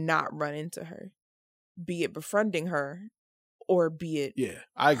and them not run into her. Be it befriending her or be it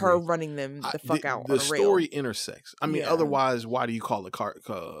I agree. her running them the fuck out on a rail. The story intersects. I mean, otherwise, why do you call it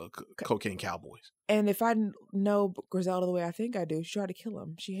Cocaine Cowboys? And if I know Griselda the way I think I do, she tried to kill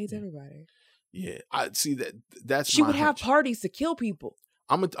him. She hates everybody. Yeah, I see that. That's she would have parties to kill people.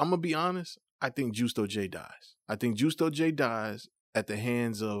 I'm gonna be honest. I think Justo J dies. I think Justo J dies at the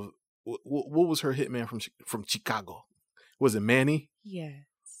hands of what was her hitman from Chicago? Was it Manny? Yes.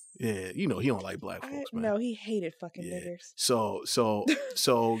 Yeah, you know he don't like black folks, man. No, he hated fucking niggers. So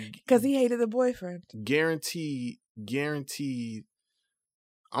because he hated the boyfriend. Guaranteed.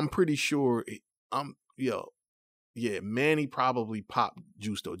 I'm pretty sure. Manny probably popped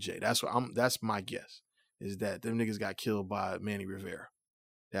Justo J. That's my guess. Is that them niggas got killed by Manny Rivera,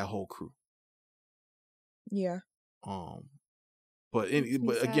 that whole crew. Yeah. But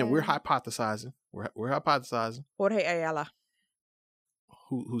again, we're hypothesizing. We're hypothesizing. Jorge Ayala.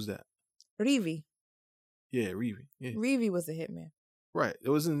 Who's that? Rivi. Yeah, Rivi. Yeah. Rivi was a hitman. Right. It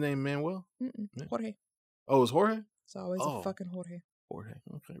was his name Manuel? Yeah. Jorge. Oh, it was Jorge? It's always a fucking Jorge. Jorge.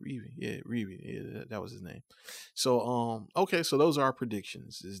 Okay, Rivi. Yeah, Rivi. Yeah, that was his name. So, okay, so those are our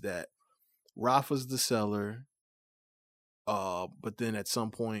predictions. Is that Rafa's the seller, but then at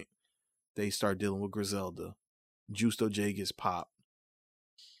some point they start dealing with Griselda. Justo J gets popped.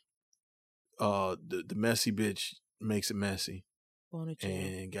 The messy bitch makes it messy.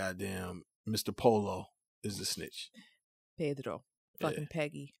 And goddamn, Mr. Polo is the snitch. Pedro. Fucking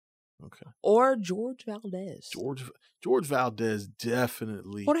Peggy. Okay. Or George Valdez. George Valdez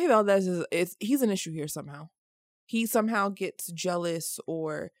definitely. Jorge Valdez he's an issue here somehow. He somehow gets jealous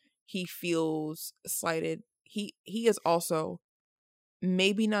or he feels slighted. He is also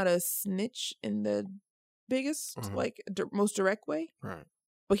maybe not a snitch in the biggest, most direct way. Right.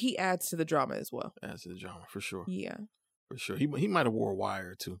 But he adds to the drama as well. Adds to the drama, for sure. Yeah. For sure. He might have wore a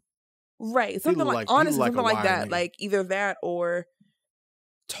wire, too. Right. Something honestly, something like that. Nigga. Like, either that or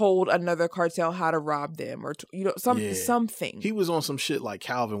told another cartel how to rob them or, something. He was on some shit like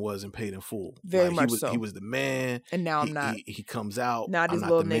Calvin was and Paid in Full. Very much so. He was the man. And now I'm not. He comes out. Now these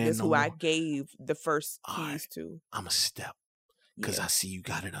little niggas who I gave the first keys to. I'm a step. Because I see you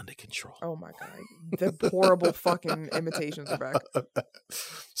got it under control. Oh my God. The horrible fucking imitations are back.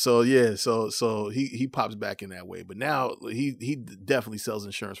 So he pops back in that way. But now he definitely sells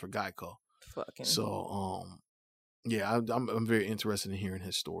insurance for Geico. Fucking. So I'm very interested in hearing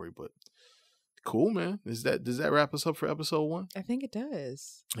his story. But cool, man. Does that wrap us up for episode 1? I think it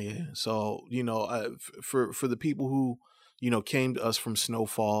does. Yeah. So, for the people who, came to us from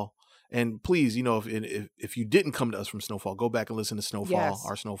Snowfall. And please, if you didn't come to us from Snowfall, go back and listen to Snowfall,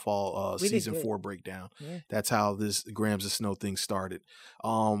 our Snowfall season 4 breakdown. Yeah. That's how this Grams of Snow thing started.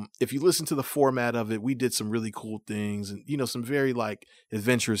 If you listen to the format of it, we did some really cool things and, some very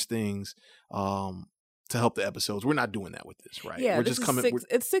adventurous things to help the episodes. We're not doing that with this, right? Yeah,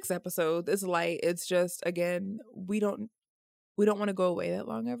 it's 6 episodes. It's light. It's just, again, we don't want to go away that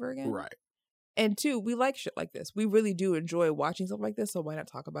long ever again. Right. And 2, we like shit like this. We really do enjoy watching stuff like this. So why not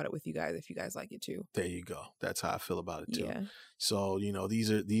talk about it with you guys if you guys like it too? There you go. That's how I feel about it too. Yeah. So,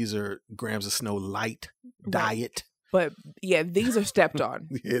 these are Grams of Snow light diet. But yeah, these are stepped on.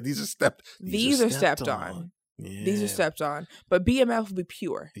 Yeah, these are stepped on. Yeah. These are stepped on. But BMF will be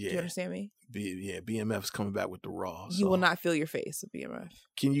pure. Yeah. Do you understand me? BMF's coming back with the raw. You will not feel your face with BMF.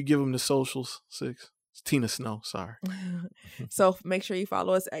 Can you give them the socials, 6? It's Tina Snow. Sorry. So make sure you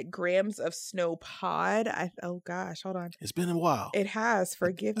follow us at Grams of Snow Pod. Oh gosh, hold on. It's been a while. It has.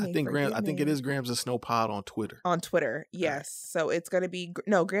 Forgive me. I think it is Grams of Snow Pod on Twitter. On Twitter, yes. Right. So it's gonna be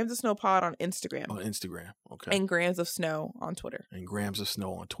Grams of Snow Pod on Instagram. On Instagram, okay. And Grams of Snow on Twitter. And Grams of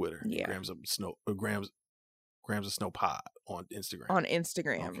Snow on Twitter. Yeah. Grams of Snow Pod on Instagram. On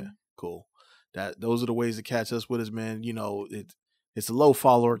Instagram. Okay, cool. Those are the ways to catch us with us, man. You know, it's a low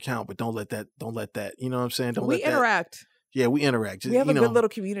follower count, but don't let that, you know what I'm saying? We interact. Yeah, we interact. We have a good little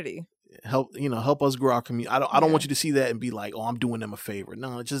community. Help us grow our community. I don't want you to see that and be like, oh, I'm doing them a favor.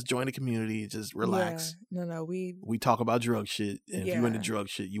 No, just join the community. Just relax. Yeah. No, we talk about drug shit. And if you're into drug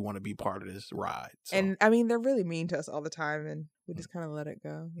shit, you want to be part of this ride. So. And I mean, they're really mean to us all the time, and we just kind of let it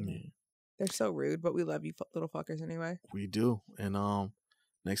go. Yeah. They're so rude, but we love you little fuckers anyway. We do. And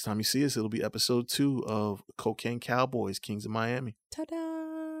next time you see us, it'll be episode 2 of Cocaine Cowboys, Kings of Miami.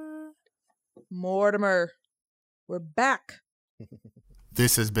 Ta-da! Mortimer, we're back.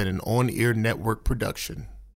 This has been an On Ear Network production.